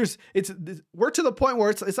 we're to the point where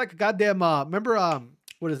it's like a goddamn. Remember,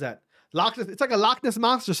 what is that? Loch Ness. It's like a Loch Ness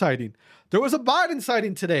monster sighting. There was a Biden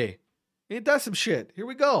sighting today. Ain't that some shit? Here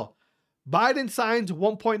we go. Biden signs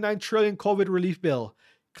 1.9 trillion COVID relief bill,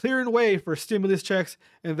 clearing way for stimulus checks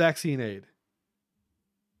and vaccine aid.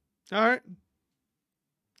 All right.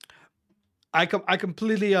 I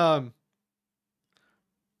completely and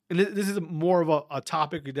this is more of a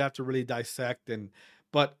topic you'd have to really dissect,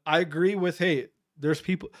 but I agree with, hey, there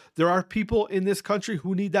are people in this country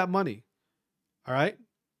who need that money. All right.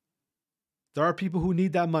 There are people who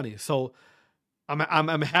need that money. So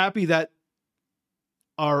I'm happy that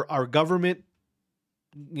our government,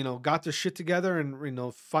 got their shit together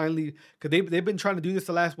and, finally, because they've been trying to do this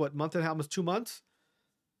the last, month and a half, almost 2 months.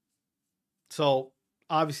 So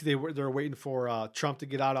obviously they're waiting for Trump to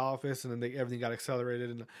get out of office, and then everything got accelerated.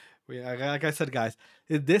 And like I said, guys,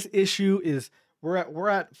 this issue is, we're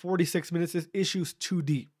at 46 minutes. This issue's too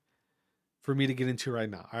deep for me to get into right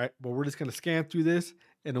now. All right. But we're just going to scan through this,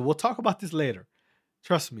 and we'll talk about this later.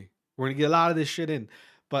 Trust me. We're going to get a lot of this shit in.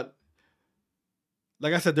 But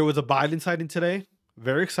like I said, there was a Biden sighting today.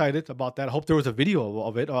 Very excited about that. I hope there was a video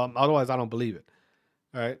of it. Otherwise, I don't believe it.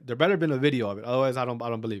 All right. There better have been a video of it. Otherwise, I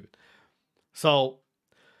don't believe it. So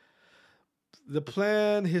the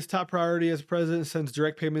plan, his top priority as president, sends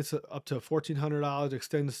direct payments up to $1,400,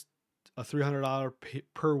 extends a $300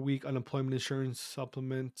 per week unemployment insurance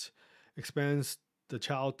supplement, expands the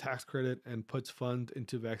child tax credit, and puts funds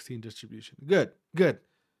into vaccine distribution. Good.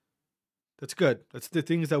 That's good. That's the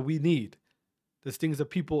things that we need. There's things that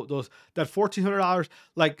that $1,400,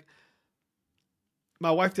 like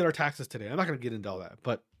my wife did our taxes today. I'm not going to get into all that,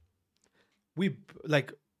 but we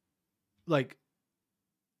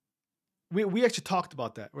actually talked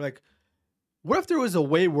about that. We're like, what if there was a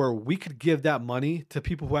way where we could give that money to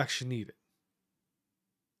people who actually need it?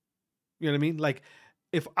 You know what I mean? Like,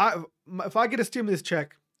 if I get a stimulus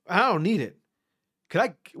check, I don't need it.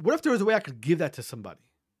 What if there was a way I could give that to somebody?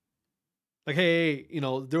 Like, hey,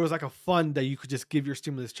 there was like a fund that you could just give your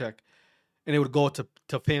stimulus check, and it would go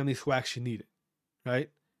to families who actually need it, right?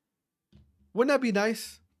 Wouldn't that be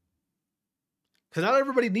nice? Because not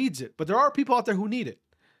everybody needs it, but there are people out there who need it.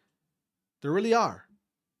 There really are.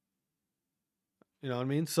 You know what I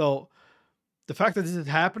mean? So the fact that this is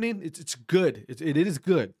happening, it's good. It is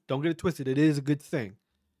good. Don't get it twisted. It is a good thing.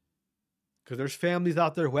 Because there's families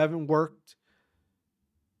out there who haven't worked.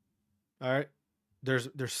 All right.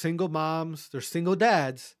 There's single moms, there's single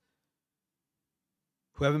dads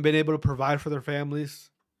who haven't been able to provide for their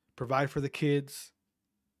families, provide for the kids.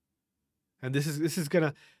 And this is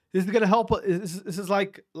gonna help. This is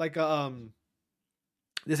like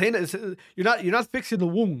this ain't, you're not fixing the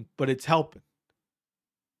wound, but it's helping.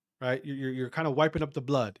 Right? You're kind of wiping up the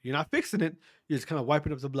blood. You're not fixing it, you're just kind of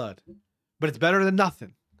wiping up the blood. But it's better than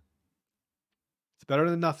nothing. It's better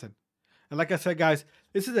than nothing. And like I said, guys,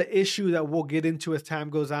 this is an issue that we'll get into as time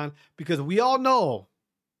goes on, because we all know,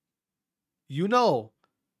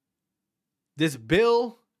 this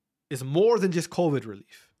bill is more than just COVID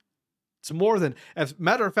relief. It's more than, as a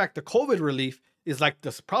matter of fact, the COVID relief is like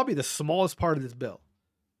probably the smallest part of this bill.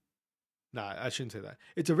 Nah, I shouldn't say that.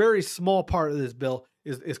 It's a very small part of this bill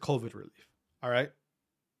is COVID relief. All right.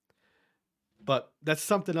 But that's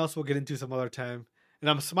something else we'll get into some other time. And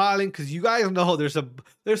I'm smiling because you guys know there's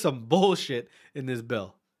some bullshit in this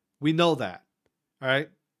bill. We know that. All right.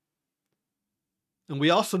 And we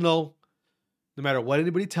also know, no matter what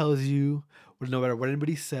anybody tells you, or no matter what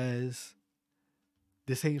anybody says,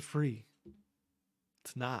 this ain't free.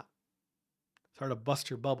 It's not. It's hard to bust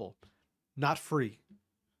your bubble. Not free.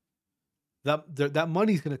 That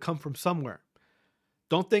money's going to come from somewhere.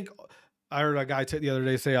 Don't think. I heard a guy the other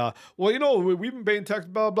day say, well, you know, we've been paying tax,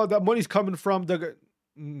 blah, blah, that money's coming from the...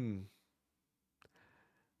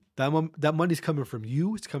 That money's coming from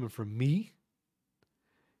you. It's coming from me.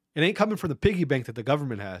 It ain't coming from the piggy bank that the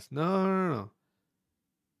government has. No.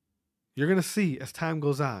 You're going to see as time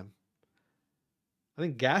goes on. I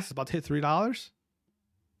think gas is about to hit $3.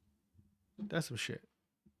 That's some shit.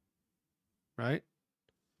 Right?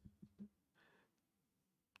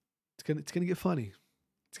 It's gonna get funny.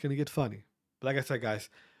 It's going to get funny. But like I said, guys,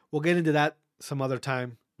 we'll get into that some other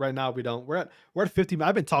time. Right now, we don't. We're at 50.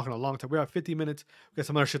 I've been talking a long time. We're at 50 minutes. We got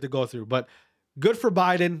some other shit to go through. But good for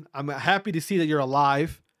Biden. I'm happy to see that you're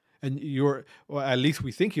alive. And well, at least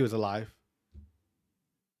we think he was alive.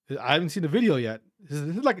 I haven't seen the video yet. This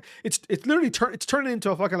is like, it's literally turning into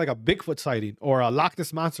a fucking like a Bigfoot sighting or a Loch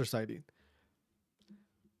Ness Monster sighting.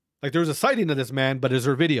 Like there was a sighting of this man, but is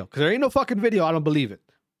there a video? Because there ain't no fucking video. I don't believe it.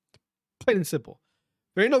 Plain and simple.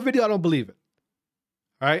 There ain't no video. I don't believe it.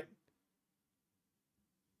 All right.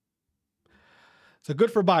 So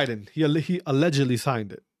good for Biden. He allegedly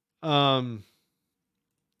signed it. What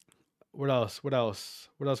else we got?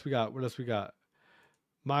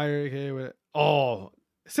 Meyer. Oh,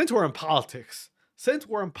 since we're in politics.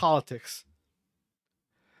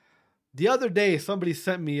 The other day, somebody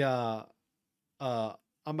sent me on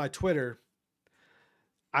my Twitter.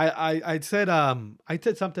 I said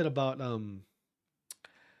something about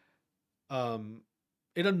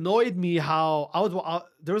it annoyed me how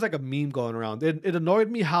there was like a meme going around. It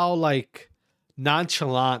annoyed me how like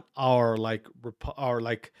nonchalant our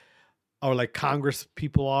Congress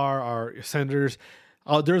people are, our senators.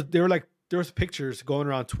 There was pictures going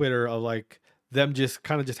around Twitter of like them just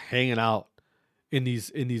kind of just hanging out in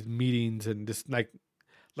these meetings and just like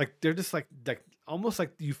they're just like almost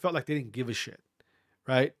like you felt like they didn't give a shit,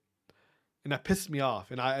 right? And that pissed me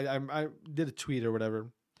off. And I did a tweet or whatever.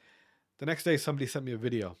 The next day, somebody sent me a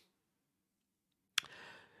video.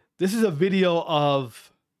 This is a video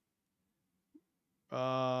of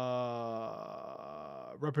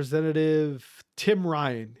Representative Tim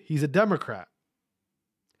Ryan. He's a Democrat.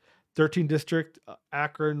 13th District,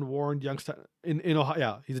 Akron, Warren, Youngstown, in Ohio.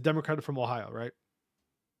 Yeah, he's a Democrat from Ohio, right?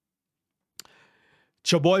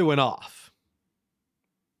 Chaboy went off.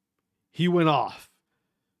 He went off.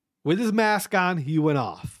 With his mask on, he went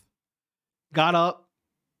off. Got up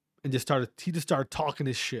and just started talking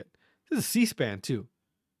his shit. This is C-SPAN too.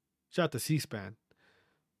 Shout out to C-SPAN.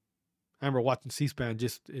 I remember watching C-SPAN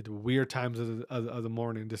just at weird times of the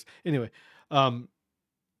morning. Just anyway, the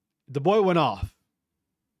boy went off.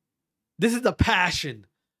 This is the passion.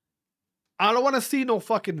 I don't want to see no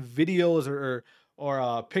fucking videos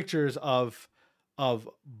or pictures of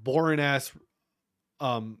boring ass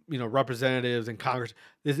representatives in Congress.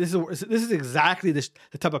 This is exactly the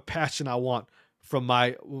type of passion I want from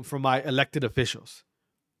my elected officials.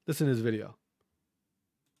 Listen to this video.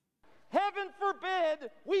 Heaven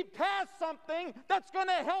forbid we pass something that's going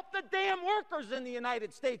to help the damn workers in the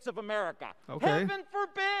United States of America. Okay. Heaven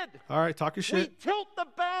forbid. All right, talk your shit. We tilt the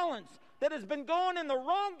balance that has been going in the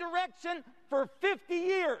wrong direction for 50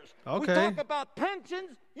 years. Okay. We talk about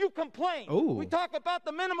pensions, you complain. Ooh. We talk about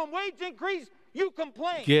the minimum wage increase, you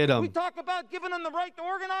complain. Get 'em. We talk about giving them the right to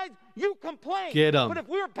organize, you complain. Get 'em. But if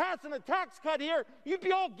we were passing a tax cut here, you'd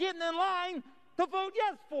be all getting in line to vote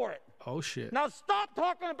yes for it. Oh shit. Now stop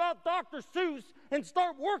talking about Dr. Seuss and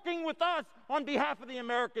start working with us on behalf of the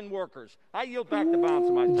American workers. I yield back the balance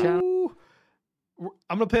of my time. Ooh.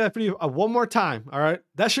 I'm going to play that for you one more time, all right?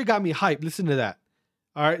 That shit got me hyped. Listen to that.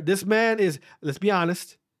 All right? This man is, let's be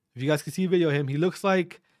honest, if you guys can see a video of him, he looks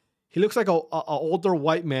like a older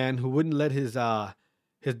white man who wouldn't let his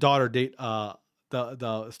daughter date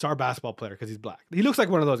the star basketball player because he's black. He looks like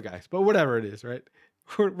one of those guys, but whatever it is, right?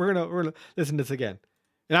 We're gonna listen to this again.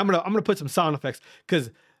 And I'm gonna put some sound effects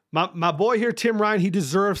because my boy here, Tim Ryan, he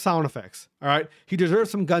deserves sound effects. All right? He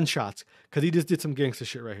deserves some gunshots because he just did some gangster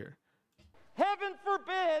shit right here. Heaven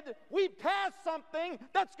forbid we pass something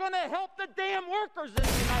that's going to help the damn workers in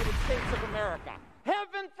the United States of America.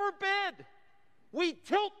 Heaven forbid we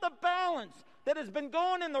tilt the balance that has been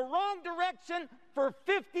going in the wrong direction for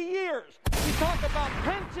 50 years. We talk about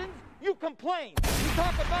pensions, you complain. We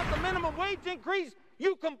talk about the minimum wage increase,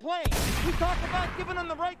 you complain. We talk about giving them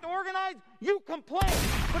the right to organize, you complain.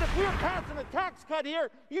 But if we were passing a tax cut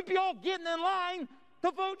here, you'd be all getting in line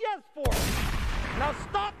to vote yes for it. Now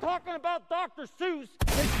stop talking about Dr. Seuss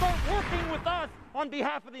and start working with us on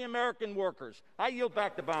behalf of the American workers. I yield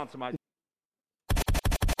back the balance of my time.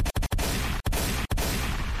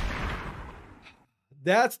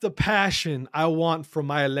 That's the passion I want from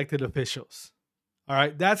my elected officials. All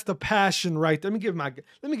right, that's the passion, right? Let me give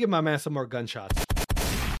my man some more gunshots.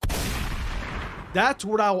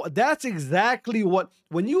 That's exactly what,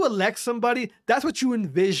 when you elect somebody, that's what you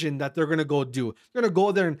envision that they're gonna go do. They're gonna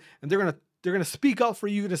go there and they're gonna speak up for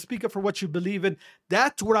you, to speak up for what you believe in.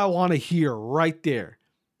 That's what I want to hear right there.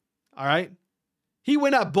 All right. He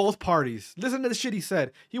went at both parties. Listen to the shit he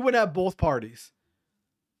said. He went at both parties.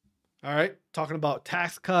 All right. Talking about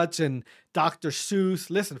tax cuts and Dr. Seuss.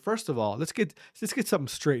 Listen, first of all, let's get something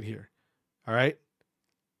straight here. All right.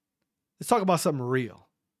 Let's talk about something real.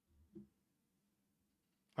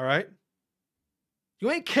 All right. You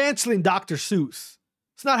ain't canceling Dr. Seuss.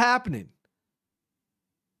 It's not happening.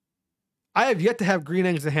 I have yet to have green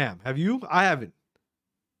eggs and ham. Have you? I haven't.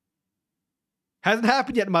 Hasn't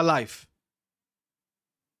happened yet in my life.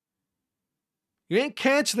 You ain't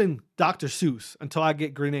canceling Dr. Seuss until I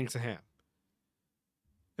get green eggs and ham.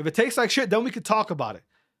 If it tastes like shit, then we could talk about it.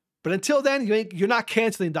 But until then, you're not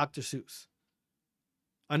canceling Dr. Seuss.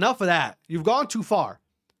 Enough of that. You've gone too far.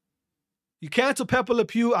 You cancel Pepe Le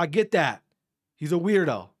Pew, I get that. He's a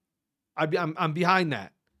weirdo. I'm behind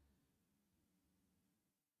that.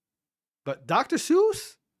 But Dr.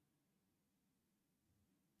 Seuss?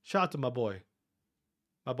 Shout out to my boy.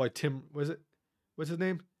 My boy Tim, what's his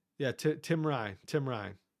name? Yeah, Tim Ryan. Tim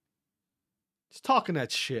Ryan. Just talking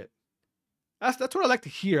that shit. That's what I like to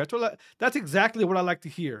hear. That's exactly what I like to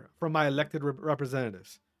hear from my elected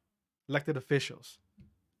representatives, elected officials.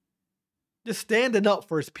 Just standing up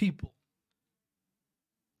for his people.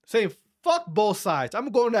 Saying, fuck both sides.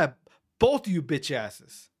 I'm going at both of you bitch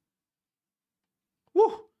asses.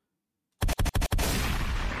 Woo.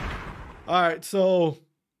 All right, so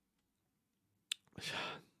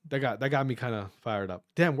that got me kind of fired up.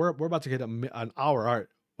 Damn, we're about to get an hour. All right,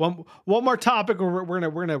 one more topic, or we're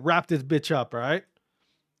gonna wrap this bitch up. All right,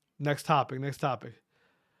 next topic.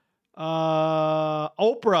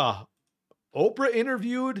 Oprah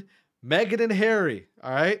interviewed Meghan and Harry.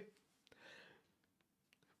 All right,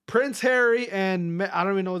 Prince Harry and I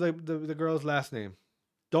don't even know the girl's last name.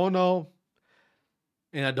 Don't know,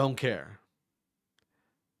 and I don't care.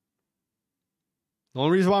 The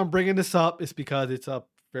only reason why I'm bringing this up is because it's a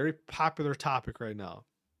very popular topic right now.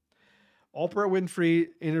 Oprah Winfrey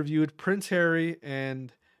interviewed Prince Harry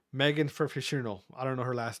and Meghan for funeral. I don't know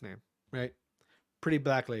her last name, right? Pretty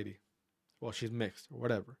black lady. Well, she's mixed or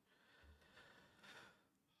whatever.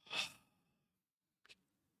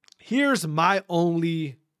 Here's my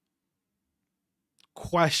only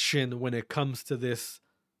question when it comes to this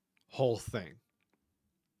whole thing.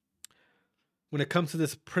 When it comes to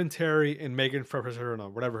this Prince Harry and Meghan Markle,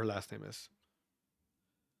 whatever her last name is.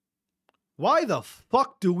 Why the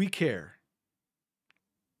fuck do we care?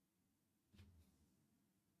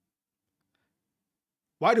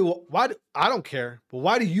 Why do I don't care, but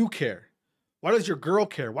why do you care? Why does your girl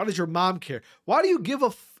care? Why does your mom care? Why do you give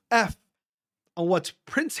a F on what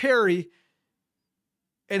Prince Harry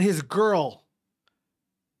and his girl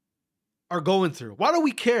are going through? Why do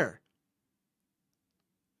we care?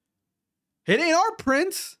 It ain't our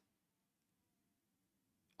prince.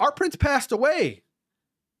 Our prince passed away.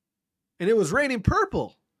 And it was raining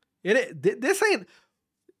purple. This has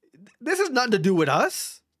nothing to do with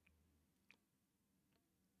us.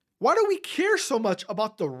 Why do we care so much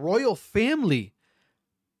about the royal family?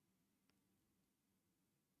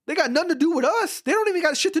 They got nothing to do with us. They don't even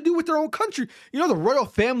got shit to do with their own country. You know, the royal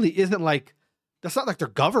family isn't like, that's not like their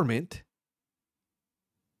government.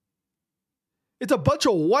 It's a bunch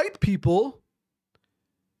of white people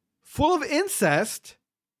full of incest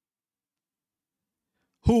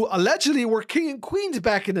who allegedly were king and queens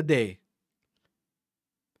back in the day.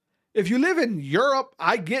 If you live in Europe,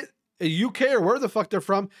 I get, UK or where the fuck they're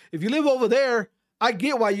from. If you live over there, I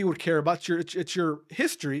get why you would care about it's your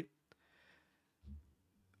history.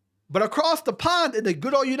 But across the pond in the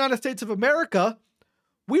good old United States of America,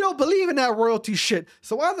 we don't believe in that royalty shit.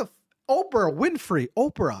 So why the Oprah Winfrey,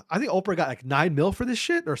 I think Oprah got like 9 mil for this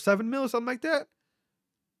shit or 7 mil or something like that.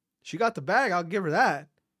 She got the bag. I'll give her that.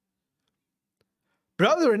 But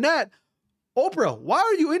other than that, Oprah, why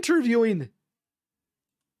are you interviewing?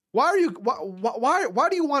 Why do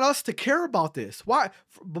you want us to care about this? Why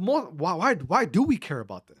do we care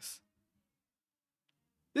about this?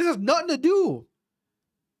 This has nothing to do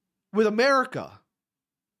with America.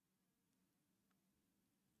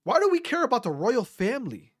 Why do we care about the royal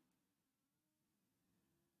family?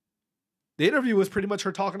 The interview was pretty much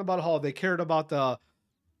her talking about how they cared about the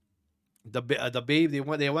baby.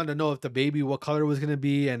 They wanted to know if the baby, what color it was going to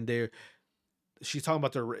be, and she's talking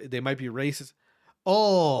about they might be racist.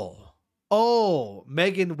 Oh,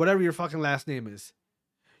 Meghan, whatever your fucking last name is.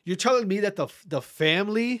 You're telling me that the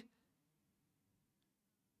family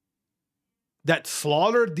that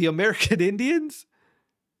slaughtered the American Indians.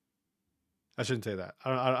 I shouldn't say that.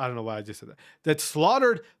 I don't know why I just said that. That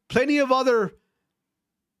slaughtered plenty of other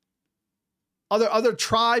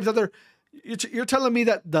tribes. You're telling me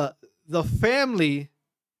that the family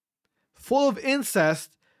full of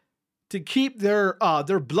incest to keep their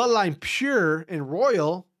bloodline pure and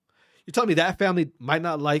royal. You're telling me that family might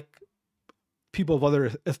not like people of other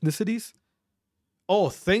ethnicities? Oh,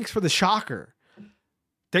 thanks for the shocker.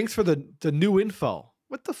 Thanks for the new info.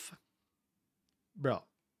 What the bro?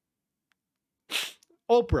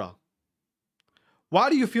 Oprah, why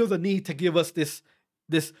do you feel the need to give us this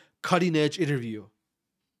cutting edge interview?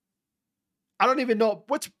 I don't even know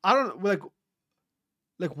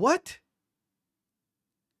like what?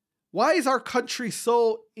 Why is our country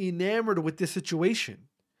so enamored with this situation?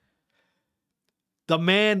 The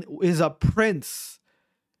man is a prince.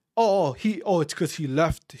 It's because he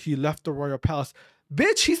left the royal palace.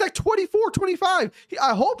 Bitch, he's like 24, 25.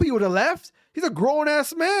 I hope he would have left. He's a grown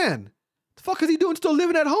ass man. The fuck is he doing still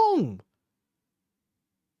living at home?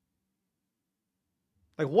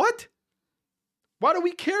 Like what? Why do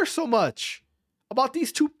we care so much about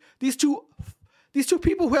these two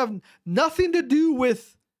people who have nothing to do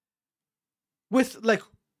with like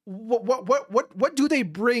what do they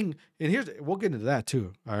bring? And we'll get into that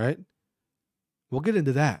too. All right, we'll get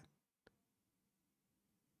into that.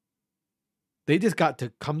 They just got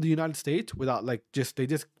to come to the United States without they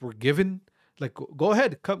just were given like, go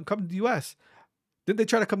ahead, come to the US. Didn't they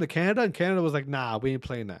try to come to Canada? And Canada was like, nah, we ain't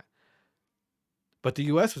playing that. But the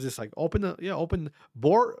US was just like,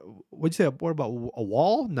 bore. What'd you say? What about a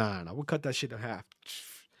wall? Nah, we'll cut that shit in half.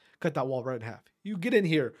 Cut that wall right in half. You get in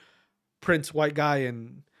here, Prince, white guy,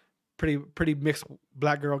 and pretty mixed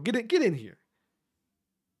black girl. Get in here.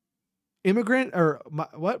 Immigrant or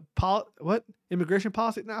what immigration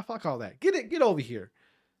policy? Nah, fuck all that. Get over here.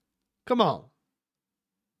 Come on.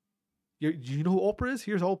 You know who Oprah is?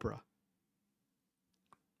 Here's Oprah.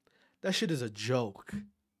 That shit is a joke.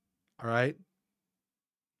 All right.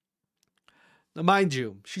 Now, mind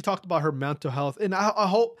you, she talked about her mental health, and I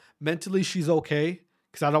hope mentally she's okay,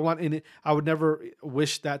 because I don't want any. I would never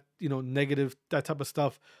wish that negative, that type of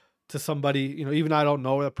stuff to somebody. Even I don't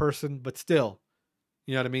know that person, but still.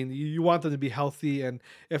 You know what I mean? You want them to be healthy, and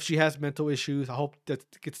if she has mental issues, I hope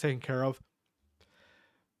that gets taken care of.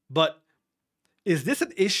 But is this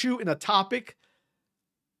an issue and a topic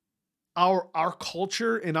our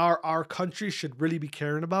culture and our country should really be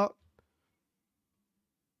caring about?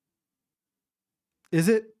 Is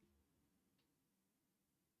it?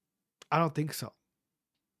 I don't think so.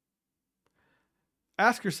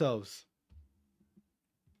 Ask yourselves.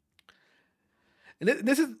 And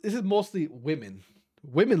this is mostly women.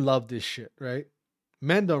 Women love this shit, right?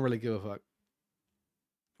 Men don't really give a fuck.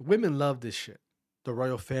 Women love this shit. The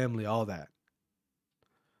royal family, all that.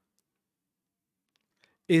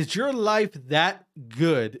 Is your life that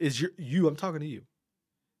good? I'm talking to you.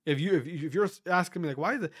 If you're asking me like,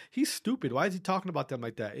 why he's stupid? Why is he talking about them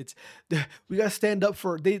like that? We gotta stand up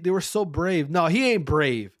for. They were so brave. No, he ain't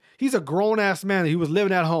brave. He's a grown ass man. He was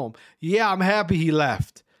living at home. Yeah, I'm happy he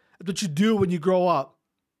left. That's what you do when you grow up.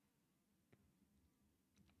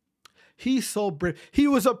 He's so brave. He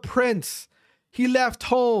was a prince. He left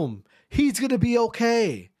home. He's gonna be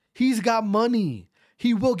okay. He's got money.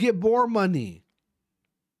 He will get more money.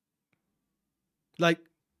 Like,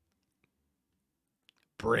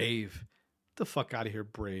 brave. Get the fuck out of here,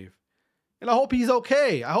 brave. And I hope he's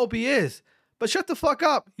okay. I hope he is. But shut the fuck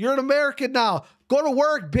up. You're an American now. Go to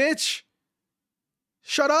work, bitch.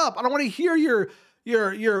 Shut up. I don't want to hear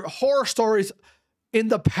your horror stories in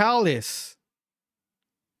the palace.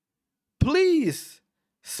 Please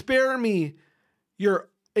spare me your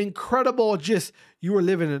incredible you're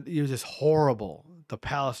just horrible. The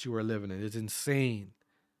palace you were living in is insane.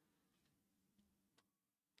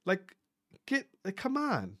 Like, come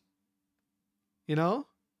on.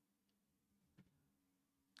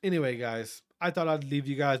 Anyway, guys, I thought I'd leave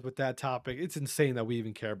you guys with that topic. It's insane that we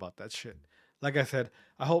even care about that shit. Like I said,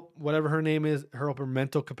 I hope whatever her name is, her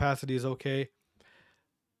mental capacity is okay.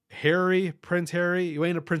 Harry, Prince Harry, you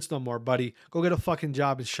ain't a prince no more, buddy. Go get a fucking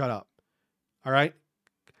job and shut up. All right?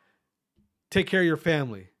 Take care of your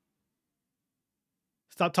family.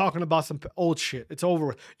 Stop talking about some old shit. It's over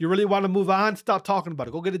with. You really want to move on? Stop talking about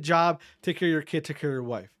it. Go get a job. Take care of your kid. Take care of your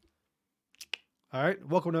wife. All right?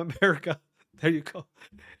 Welcome to America. There you go.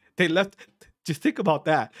 They left. Just think about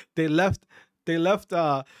that. They left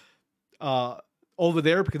over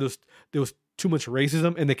there because there was too much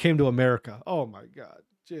racism, and they came to America. Oh, my God.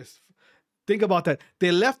 Just think about that.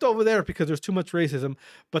 They left over there because there's too much racism,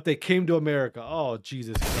 but they came to America. Oh,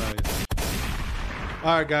 Jesus Christ.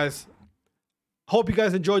 All right, guys. Hope you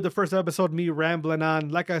guys enjoyed the first episode, me rambling on.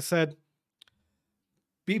 Like I said,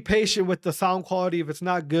 be patient with the sound quality. If it's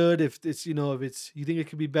not good, if it's, you think it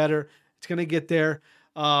could be better, it's going to get there.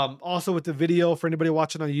 Also with the video, for anybody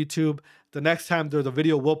watching on YouTube, the next time the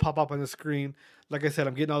video will pop up on the screen. Like I said,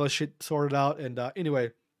 I'm getting all this shit sorted out. And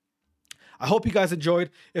anyway, I hope you guys enjoyed.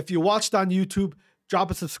 If you watched on YouTube,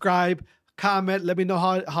 drop a subscribe, comment, let me know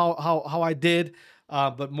how I did.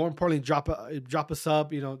 But more importantly, drop a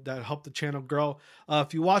sub, that help the channel grow.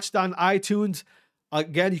 If you watched on iTunes,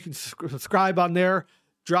 again, you can subscribe on there.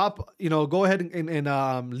 Drop, go ahead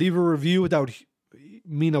and leave a review. That would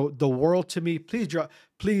mean the world to me. Please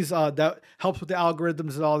that helps with the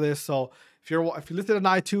algorithms and all this. So if you listen on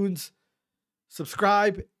iTunes,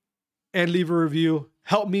 subscribe and leave a review.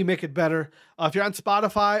 Help me make it better. If you're on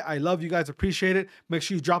Spotify, I love you guys, appreciate it. Make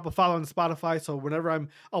sure you drop a follow on Spotify, so whenever I'm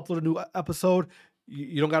uploading a new episode,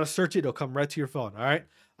 you don't got to search it. It'll come right to your phone. All right.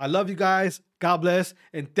 I love you guys. God bless.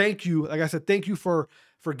 And thank you. Like I said, thank you for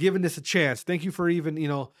giving this a chance. Thank you for even,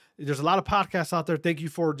 there's a lot of podcasts out there. Thank you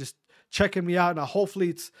for just checking me out. And hopefully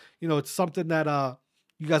it's, it's something that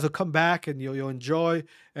you guys will come back and you'll enjoy.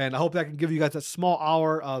 And I hope that can give you guys a small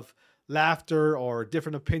hour of laughter or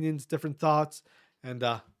different opinions, different thoughts. And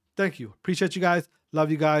thank you. Appreciate you guys.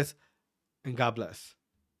 Love you guys. And God bless.